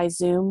meeting by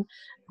Zoom,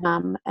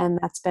 and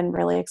that's been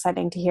really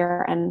exciting to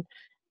hear. And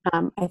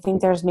I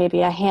think there's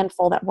maybe a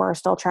handful that we're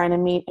still trying to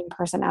meet in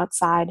person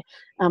outside,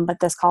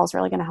 but this call is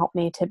really going to help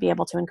me to be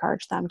able to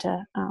encourage them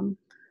to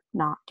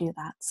not do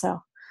that.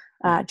 So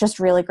just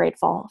really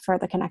grateful for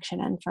the connection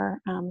and for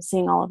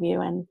seeing all of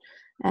you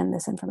and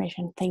this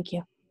information. Thank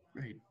you.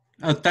 Great.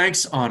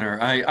 Thanks, Honor.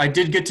 I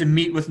did get to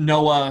meet with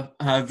Noah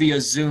via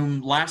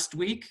Zoom last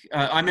week.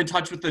 I'm in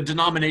touch with the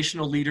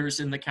denominational leaders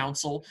in the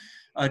council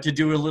to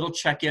do a little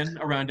check-in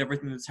around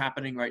everything that's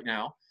happening right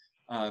now.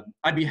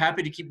 I'd be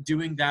happy to keep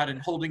doing that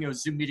and holding a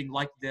Zoom meeting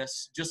like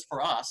this just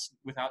for us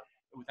without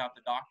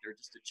the doctor,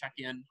 just to check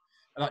in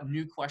about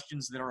new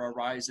questions that are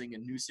arising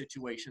and new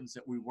situations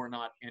that we were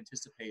not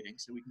anticipating,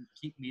 so we can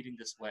keep meeting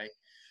this way.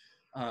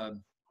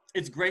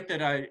 It's great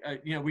that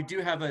we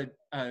do have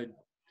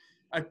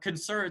a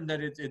concern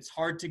that it's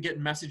hard to get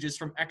messages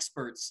from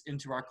experts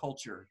into our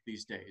culture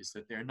these days,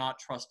 that they're not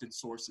trusted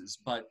sources,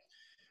 but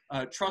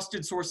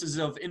trusted sources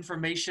of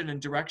information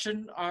and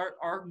direction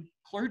are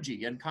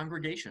clergy and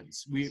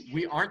congregations.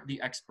 We aren't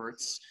the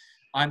experts.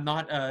 I'm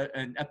not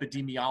an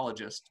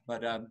epidemiologist,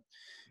 but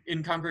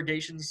in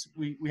congregations,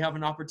 we have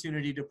an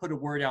opportunity to put a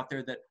word out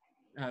there that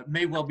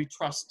may well be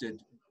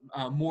trusted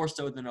more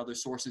so than other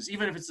sources,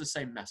 even if it's the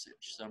same message.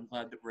 So I'm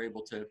glad that we're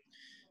able to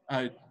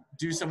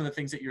do some of the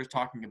things that you're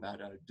talking about,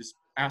 just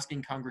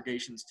asking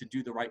congregations to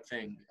do the right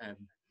thing, and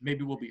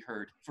maybe we'll be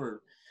heard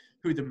for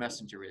who the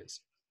messenger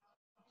is.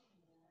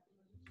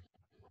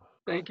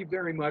 Thank you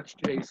very much,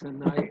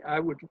 Jason. I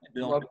would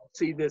love to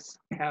see this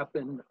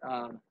happen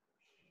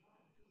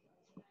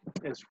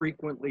as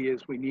frequently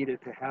as we need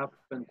it to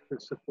happen, to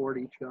support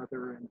each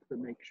other and to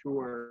make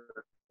sure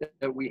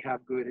that we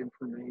have good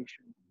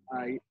information.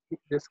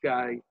 This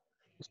guy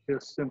is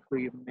just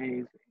simply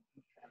amazing.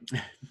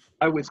 And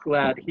I was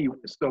glad he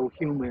was so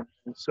human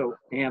and so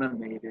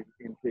animated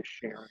in his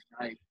sharing.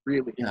 I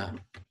really am.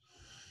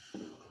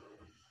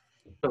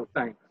 So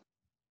thanks.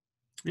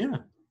 Yeah.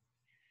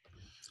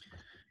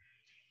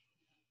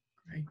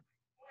 Great.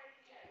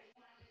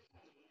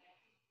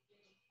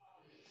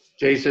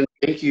 Jason,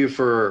 thank you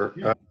for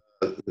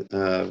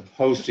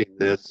hosting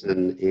this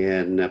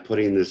and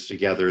putting this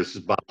together. This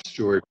is Bob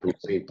Stewart from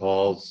St.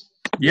 Paul's.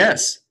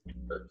 Yes.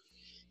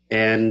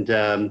 And,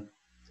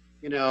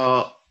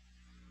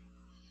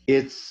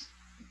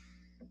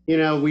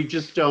 we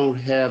just don't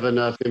have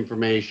enough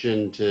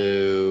information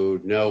to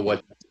know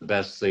what's the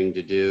best thing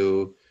to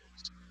do.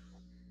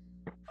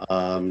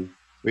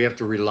 We have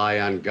to rely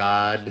on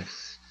God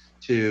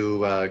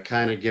to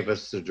kind of give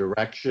us the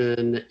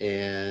direction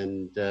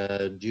and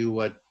do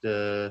what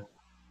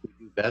we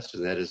do best,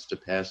 and that is to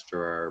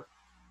pastor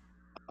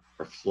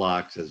our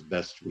flocks as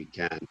best we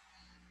can.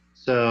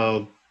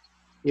 So,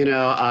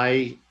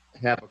 I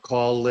have a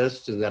call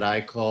list and that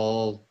I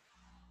call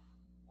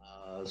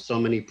so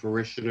many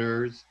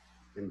parishioners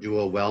and do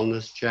a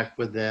wellness check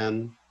with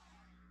them.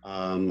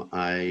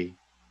 I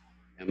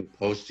am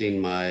posting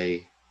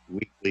my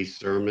weekly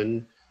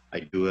sermon.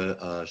 I do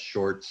a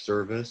short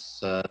service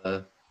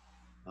that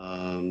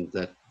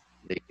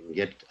they can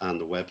get on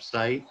the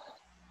website.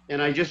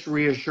 And I just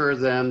reassure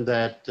them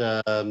that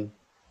if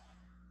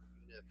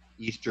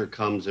Easter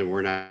comes and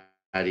we're not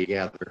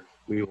together,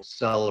 we will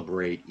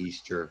celebrate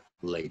Easter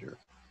later.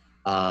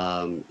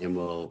 And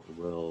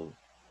we'll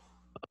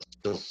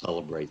still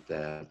celebrate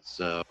that.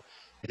 So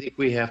I think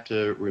we have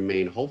to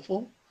remain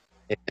hopeful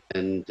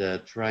and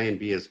try and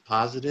be as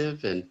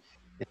positive and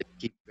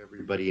keep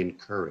everybody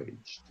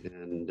encouraged.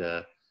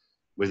 And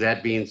with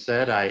that being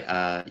said,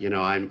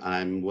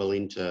 I'm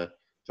willing to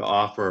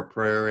offer a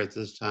prayer at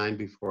this time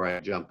before I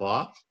jump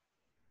off,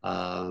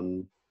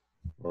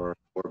 or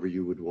however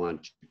you would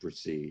want to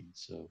proceed.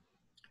 So.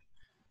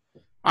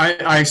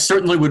 I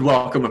certainly would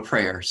welcome a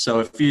prayer. So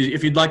if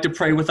you'd like to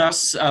pray with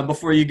us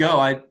before you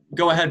go,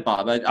 go ahead,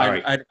 Bob.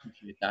 I'd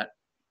appreciate that.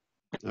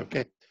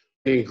 Okay.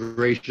 And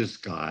gracious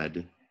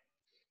God,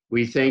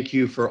 we thank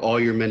you for all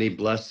your many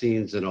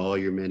blessings and all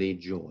your many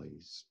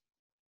joys.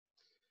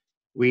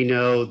 We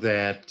know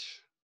that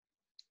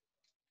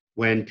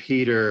when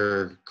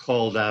Peter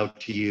called out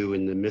to you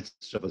in the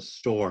midst of a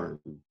storm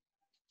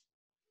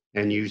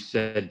and you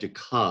said to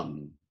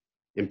come,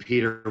 and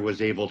Peter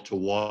was able to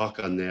walk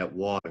on that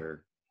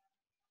water,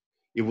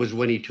 it was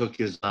when he took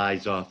his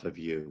eyes off of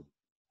you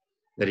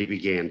that he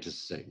began to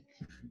sink.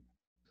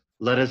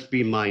 Let us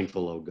be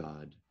mindful, O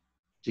God,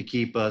 to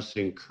keep us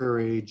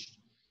encouraged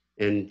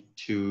and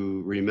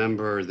to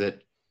remember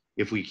that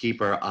if we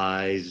keep our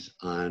eyes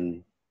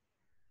on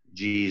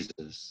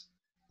Jesus,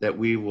 that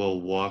we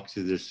will walk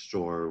through this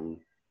storm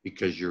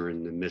because you're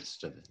in the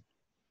midst of it.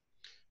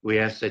 We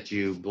ask that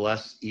you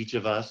bless each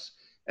of us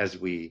as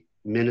we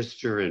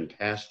minister and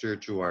pastor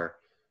to our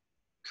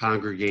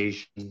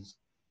congregations.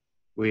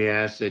 We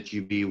ask that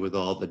you be with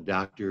all the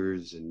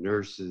doctors and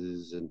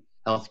nurses and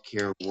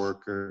healthcare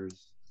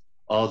workers,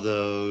 all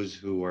those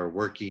who are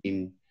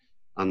working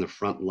on the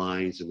front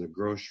lines in the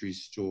grocery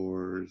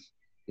stores,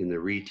 in the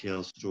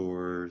retail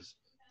stores,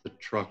 the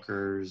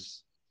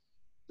truckers,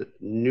 the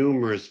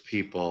numerous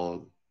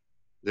people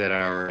that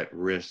are at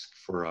risk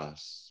for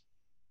us.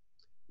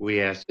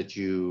 We ask that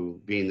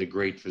you, being the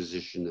great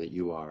physician that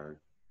you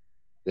are,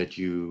 that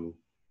you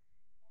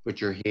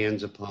put your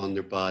hands upon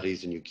their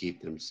bodies and you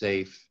keep them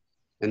safe,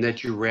 and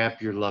that you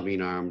wrap your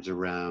loving arms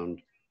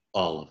around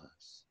all of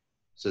us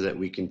so that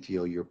we can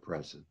feel your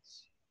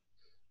presence.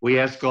 We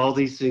ask all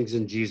these things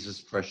in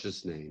Jesus'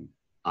 precious name.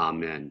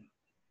 Amen.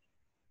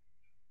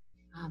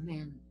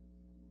 Amen.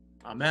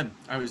 Amen.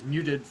 I was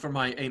muted for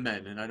my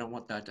amen, and I don't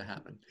want that to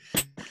happen.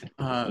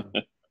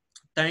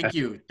 Thank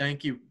you,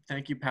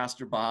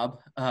 Pastor Bob.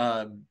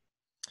 I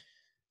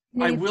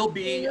will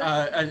be,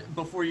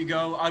 before you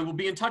go, I will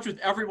be in touch with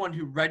everyone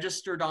who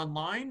registered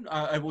online.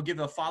 I will give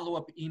a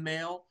follow-up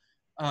email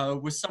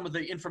with some of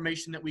the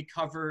information that we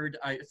covered.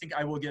 I think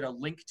I will get a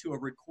link to a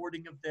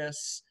recording of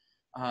this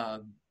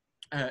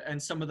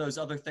and some of those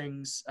other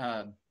things.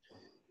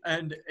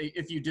 And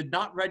if you did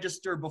not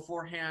register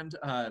beforehand,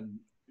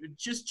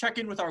 just check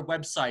in with our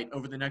website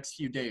over the next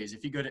few days.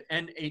 If you go to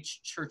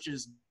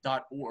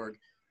nhchurches.org,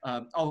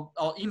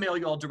 I'll email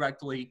you all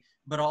directly,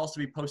 but I'll also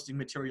be posting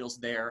materials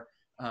there.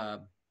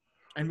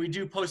 And we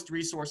do post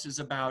resources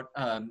about,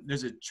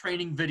 there's a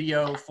training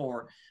video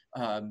for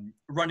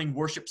running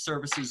worship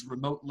services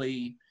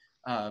remotely.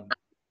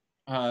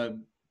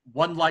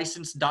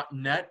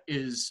 OneLicense.net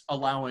is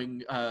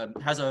allowing,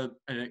 has a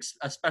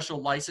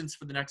special license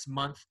for the next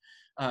month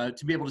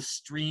to be able to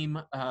stream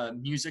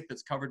music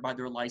that's covered by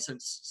their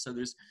license. So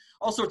there's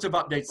all sorts of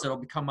updates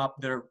that'll come up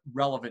that are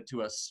relevant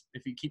to us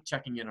if you keep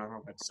checking in on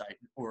our website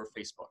or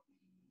Facebook.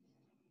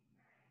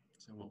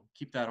 So we'll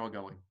keep that all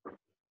going.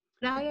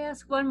 Could I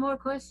ask one more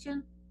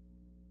question?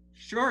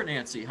 Sure,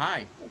 Nancy.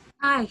 Hi.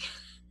 Hi.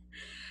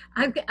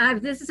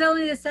 This is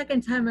only the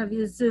second time I've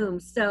used Zoom,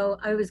 so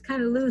I was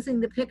kind of losing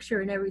the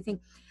picture and everything.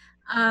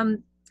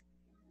 I've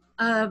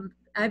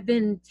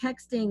been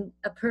texting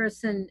a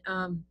person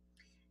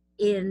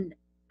in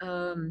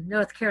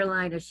North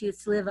Carolina. She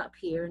used to live up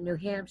here in New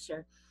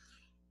Hampshire.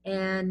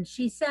 And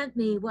she sent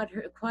me what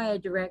her choir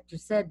director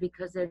said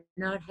because they're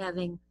not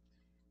having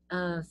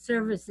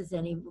services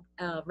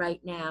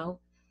right now.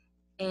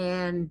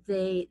 And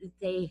they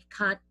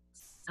can't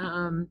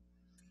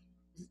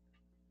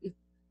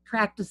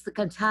practice the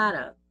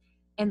cantata.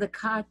 And the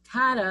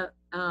cantata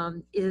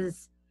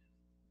is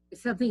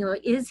something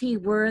like, Is He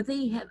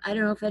Worthy? I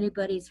don't know if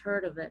anybody's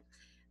heard of it.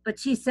 But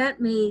she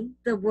sent me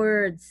the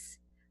words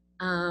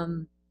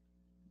to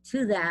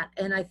that.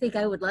 And I think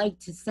I would like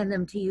to send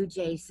them to you,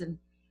 Jason.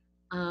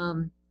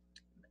 And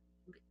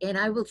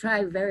I will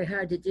try very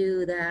hard to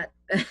do that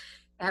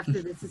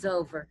after this is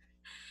over.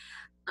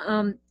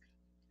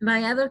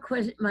 My other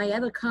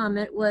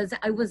comment was,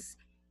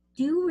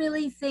 do you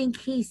really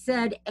think he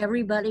said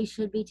everybody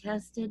should be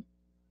tested?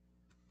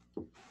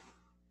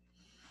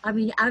 I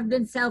mean, I've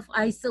been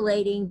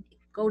self-isolating,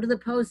 go to the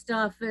post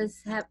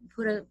office,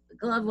 put a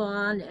glove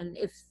on, and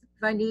if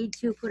I need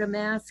to, put a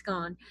mask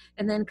on,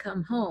 and then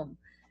come home.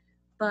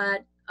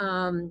 But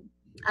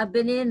I've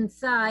been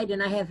inside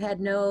and I have had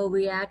no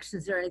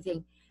reactions or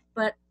anything.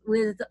 But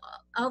with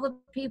all the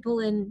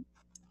people in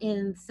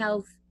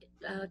South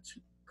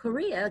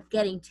Korea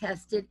getting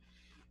tested,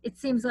 it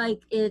seems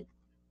like it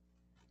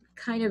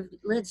kind of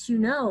lets you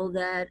know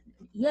that,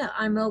 yeah,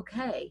 I'm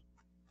okay.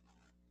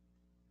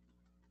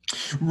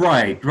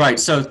 Right.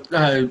 So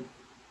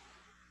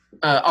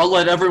I'll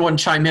let everyone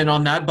chime in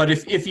on that. But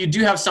if you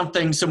do have some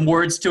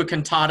words to a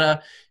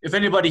cantata, if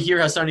anybody here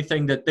has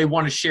anything that they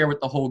want to share with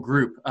the whole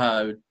group,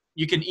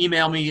 you can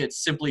email me.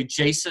 It's simply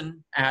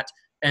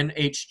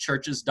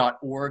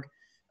jason@nhchurches.org.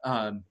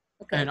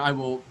 Okay. And I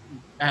will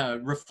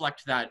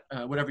reflect that,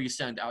 whatever you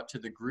send out to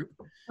the group.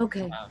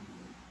 Okay.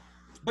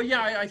 But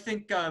yeah, I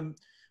think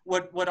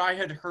what I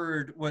had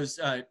heard was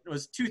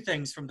two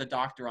things from the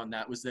doctor on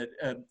that, was that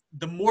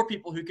the more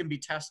people who can be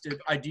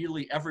tested,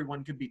 ideally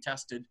everyone could be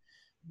tested.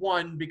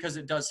 One, because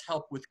it does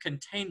help with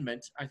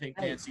containment. I think,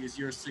 Nancy, as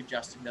you're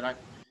suggesting, that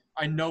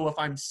I know if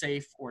I'm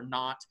safe or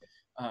not.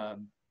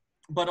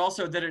 But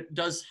also that it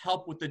does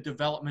help with the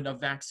development of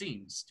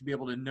vaccines, to be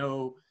able to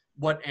know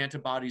what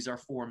antibodies are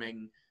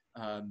forming,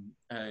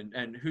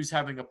 and who's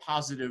having a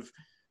positive,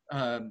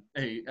 a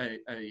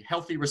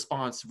healthy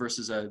response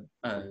versus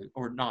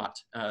or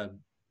not,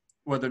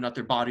 whether or not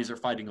their bodies are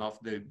fighting off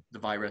the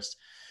virus.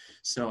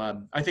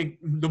 So I think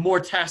the more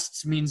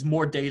tests means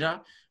more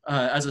data.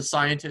 As a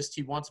scientist,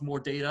 he wants more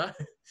data.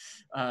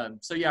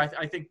 So yeah,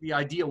 I think the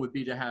ideal would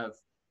be to have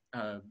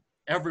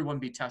everyone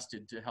be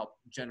tested to help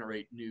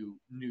generate new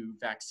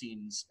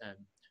vaccines and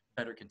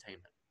better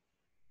containment.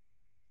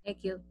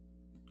 Thank you.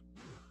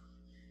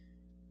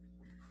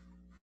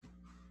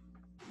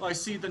 Well, I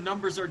see the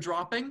numbers are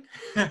dropping.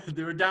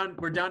 We're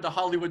down to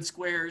Hollywood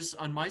Squares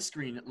on my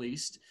screen, at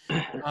least.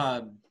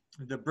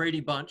 The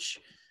Brady Bunch.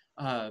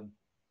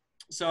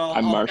 So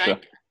I'm Marsha.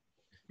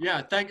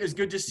 It's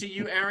good to see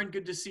you, Aaron.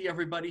 Good to see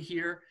everybody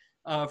here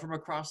from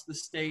across the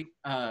state.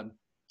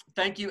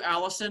 Thank you,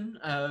 Allison,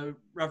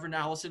 Reverend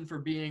Allison, for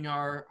being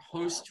our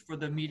host for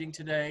the meeting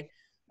today.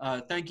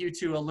 Thank you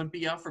to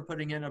Olympia for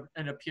putting in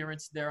an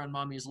appearance there on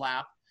Mommy's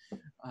lap.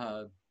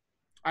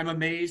 I'm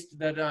amazed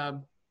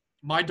that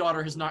my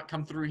daughter has not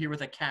come through here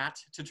with a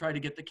cat to try to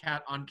get the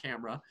cat on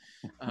camera,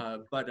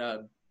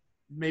 but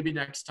maybe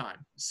next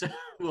time. So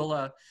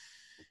we'll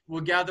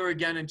gather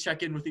again and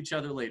check in with each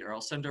other later. I'll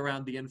send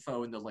around the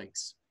info and the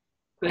links.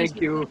 Thank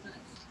you.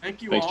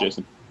 Thank you Thanks, all.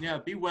 Jason. Yeah,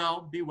 be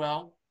well. Be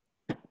well.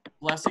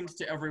 Blessings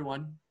to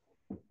everyone.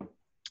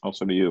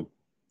 Also to you.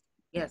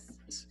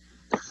 Yes.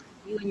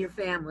 You and your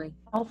family.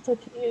 Also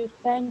to you.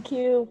 Thank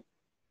you.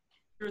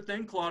 Sure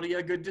thing,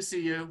 Claudia. Good to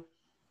see you.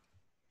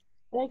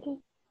 Thank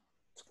you.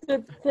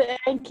 Good.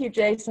 Thank you,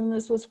 Jason.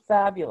 This was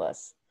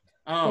fabulous.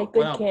 Oh, Take good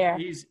well, care.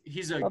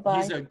 he's a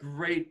Bye-bye.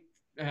 great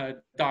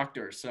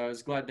doctor, so I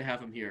was glad to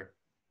have him here.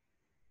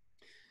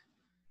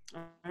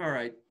 All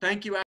right. Thank you,